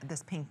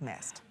pink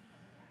mist.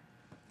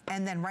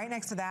 And then right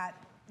next to that,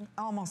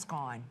 almost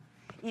gone.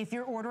 If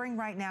you're ordering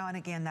right now, and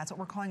again, that's what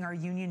we're calling our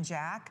Union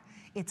Jack.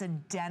 It's a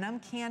denim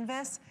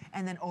canvas,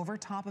 and then over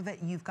top of it,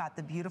 you've got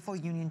the beautiful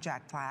Union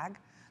Jack flag.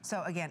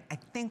 So again, I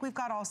think we've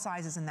got all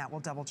sizes in that. We'll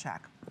double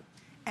check.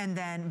 And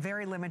then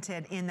very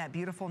limited in that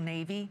beautiful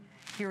navy.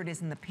 Here it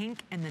is in the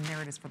pink, and then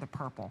there it is for the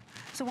purple.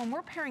 So when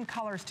we're pairing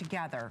colors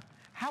together,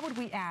 how would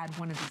we add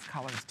one of these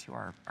colors to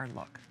our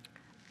look?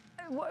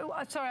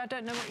 Sorry, I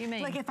don't know what you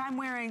mean. Like if I'm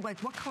wearing, like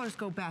what colors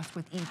go best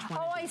with each one?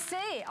 Oh, I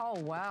see. Oh,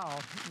 wow.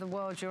 The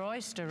world's your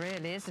oyster,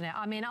 really, isn't it?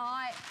 I mean,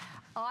 I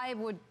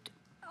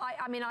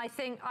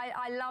think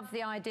I love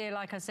the idea,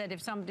 like I said,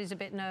 if somebody's a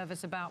bit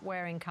nervous about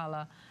wearing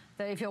color,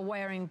 that if you're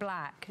wearing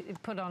black,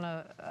 put on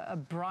a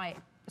bright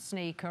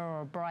sneaker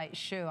or a bright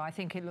shoe. I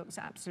think it looks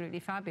absolutely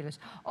fabulous.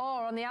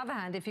 Or on the other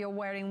hand, if you're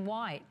wearing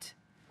white,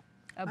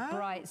 a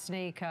bright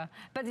sneaker.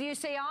 But you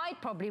see,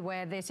 I'd probably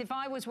wear this. If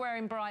I was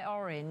wearing bright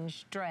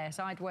orange dress,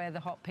 I'd wear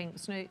the hot pink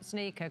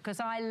sneaker because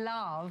I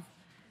love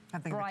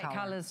bright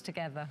colors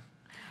together.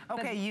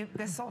 Okay,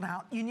 this sold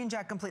out. Union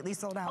Jack completely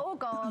sold out. All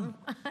gone.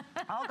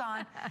 All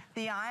gone.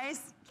 The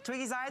eyes,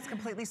 Twiggy's eyes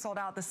completely sold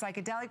out. The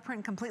psychedelic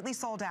print completely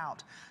sold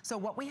out. So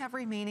what we have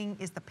remaining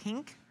is the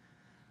pink,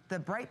 the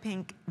bright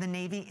pink, the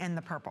navy, and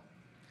the purple.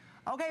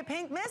 Okay,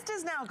 pink mist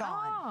is now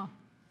gone. Oh.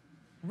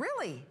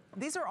 Really?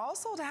 These are all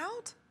sold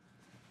out?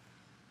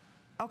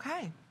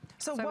 Okay.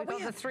 So what we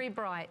got the 3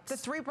 brights. The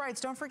 3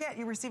 brights. Don't forget,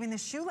 you're receiving the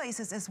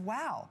shoelaces as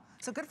well.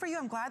 So good for you.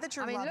 I'm glad that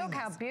you're loving this. I mean,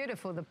 look how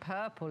beautiful the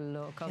purple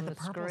look on the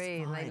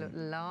screen. Fun. They look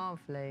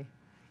lovely.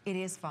 It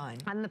is fun.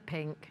 And the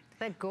pink.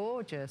 They're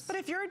gorgeous. But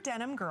if you're a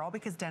denim girl,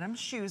 because denim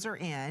shoes are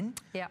in,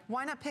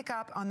 why not pick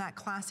up on that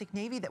classic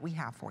navy that we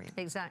have for you?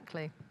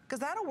 Exactly. Because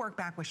that'll work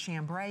back with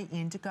chambray,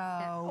 indigo.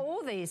 Yeah.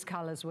 All these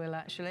colors will,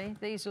 actually.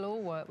 These will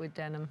all work with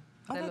denim.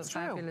 Oh, they that's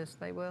look true. fabulous.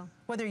 They will.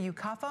 Whether you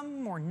cuff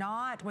them or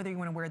not, whether you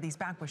want to wear these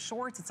back with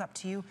shorts, it's up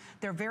to you.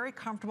 They're very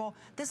comfortable.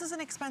 This is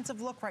an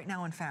expensive look right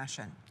now in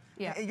fashion.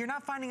 Yeah. You're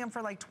not finding them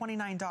for like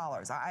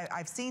 $29.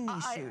 I've seen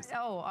these shoes.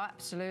 Oh,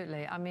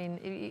 absolutely. I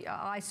mean,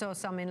 I saw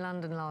some in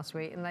London last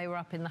week and they were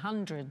up in the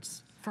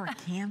hundreds. For a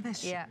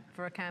canvas shoe? Yeah,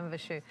 for a canvas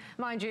shoe.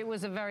 Mind you, it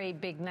was a very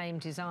big name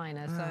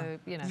designer, so,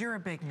 you know. You're a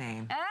big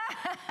name.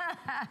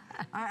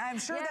 I'm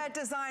sure that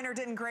designer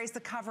didn't grace the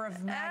cover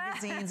of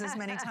magazines as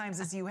many times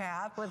as you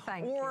have. Well,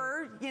 thank you.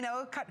 Or, you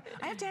know,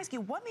 I have to ask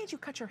you, what made you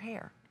cut your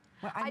hair?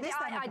 Well,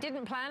 I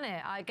didn't plan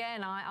it.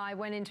 Again, I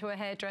went into a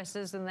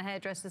hairdresser's and the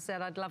hairdresser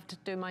said, I'd love to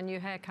do my new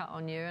haircut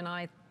on you. And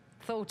I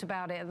thought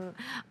about it and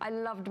I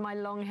loved my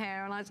long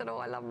hair and I said, oh,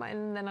 I love my...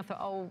 And then I thought,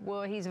 oh,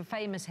 well, he's a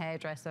famous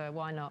hairdresser.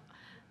 Why not?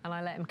 and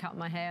I let him cut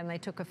my hair, and they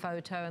took a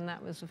photo, and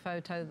that was a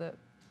photo that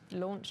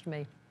launched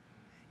me.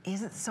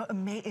 Isn't so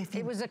amazing?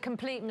 It was a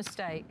complete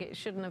mistake. It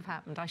shouldn't have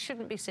happened. I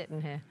shouldn't be sitting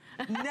here.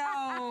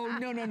 No.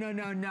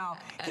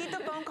 Keep the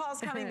phone calls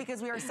coming because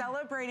we are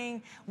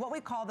celebrating what we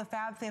call the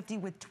Fab 50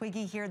 with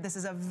Twiggy here. This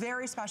is a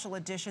very special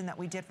edition that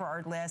we did for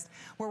our list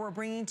where we're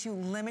bringing to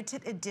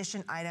limited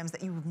edition items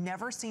that you've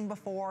never seen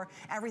before.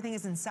 Everything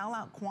is in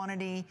sellout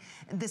quantity.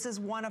 This is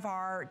one of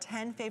our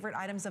 10 favorite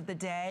items of the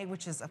day,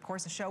 which is, of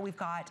course, a show we've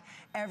got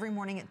every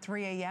morning at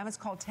 3 a.m. It's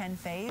called 10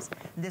 Faves.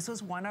 This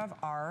was one of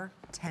our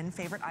 10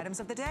 favorite items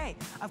of the day.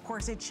 Of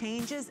course, it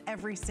changes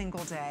every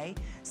single day.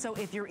 So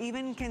if you're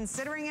even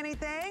considering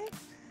anything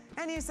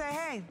and you say,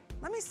 hey,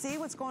 let me see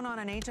what's going on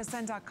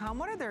hsn.com.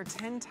 What are their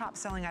 10 top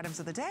selling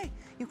items of the day?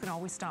 You can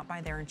always stop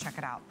by there and check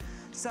it out.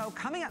 So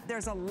coming up,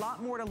 there's a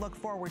lot more to look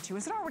forward to.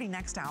 Is it already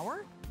next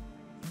hour?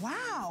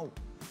 Wow.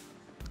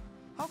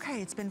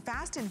 Okay, it's been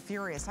fast and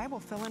furious. I will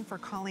fill in for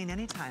Colleen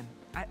anytime.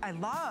 I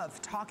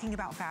love talking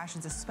about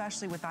fashions,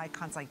 especially with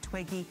icons like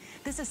Twiggy.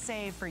 This is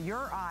saved for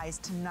your eyes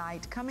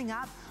tonight. Coming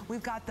up,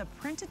 we've got the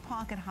printed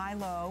pocket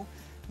high-low,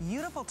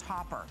 beautiful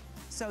topper.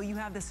 So you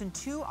have this in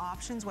two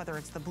options, whether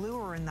it's the blue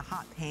or in the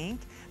hot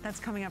pink. That's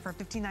coming up for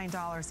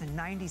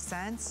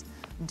 $59.90.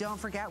 Don't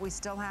forget, we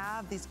still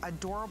have these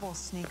adorable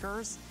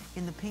sneakers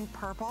in the pink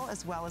purple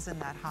as well as in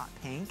that hot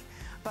pink.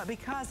 But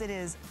because it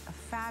is a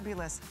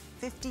fabulous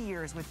 50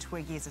 years with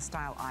Twiggy as a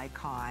style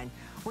icon,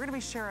 we're gonna be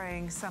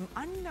sharing some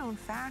unknown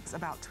facts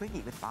about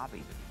Twiggy with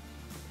Bobby.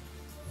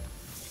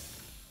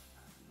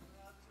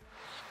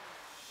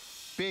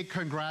 Big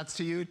congrats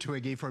to you,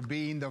 Twiggy, for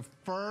being the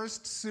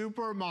first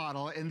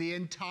supermodel in the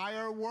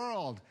entire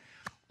world.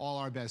 All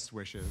our best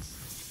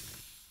wishes.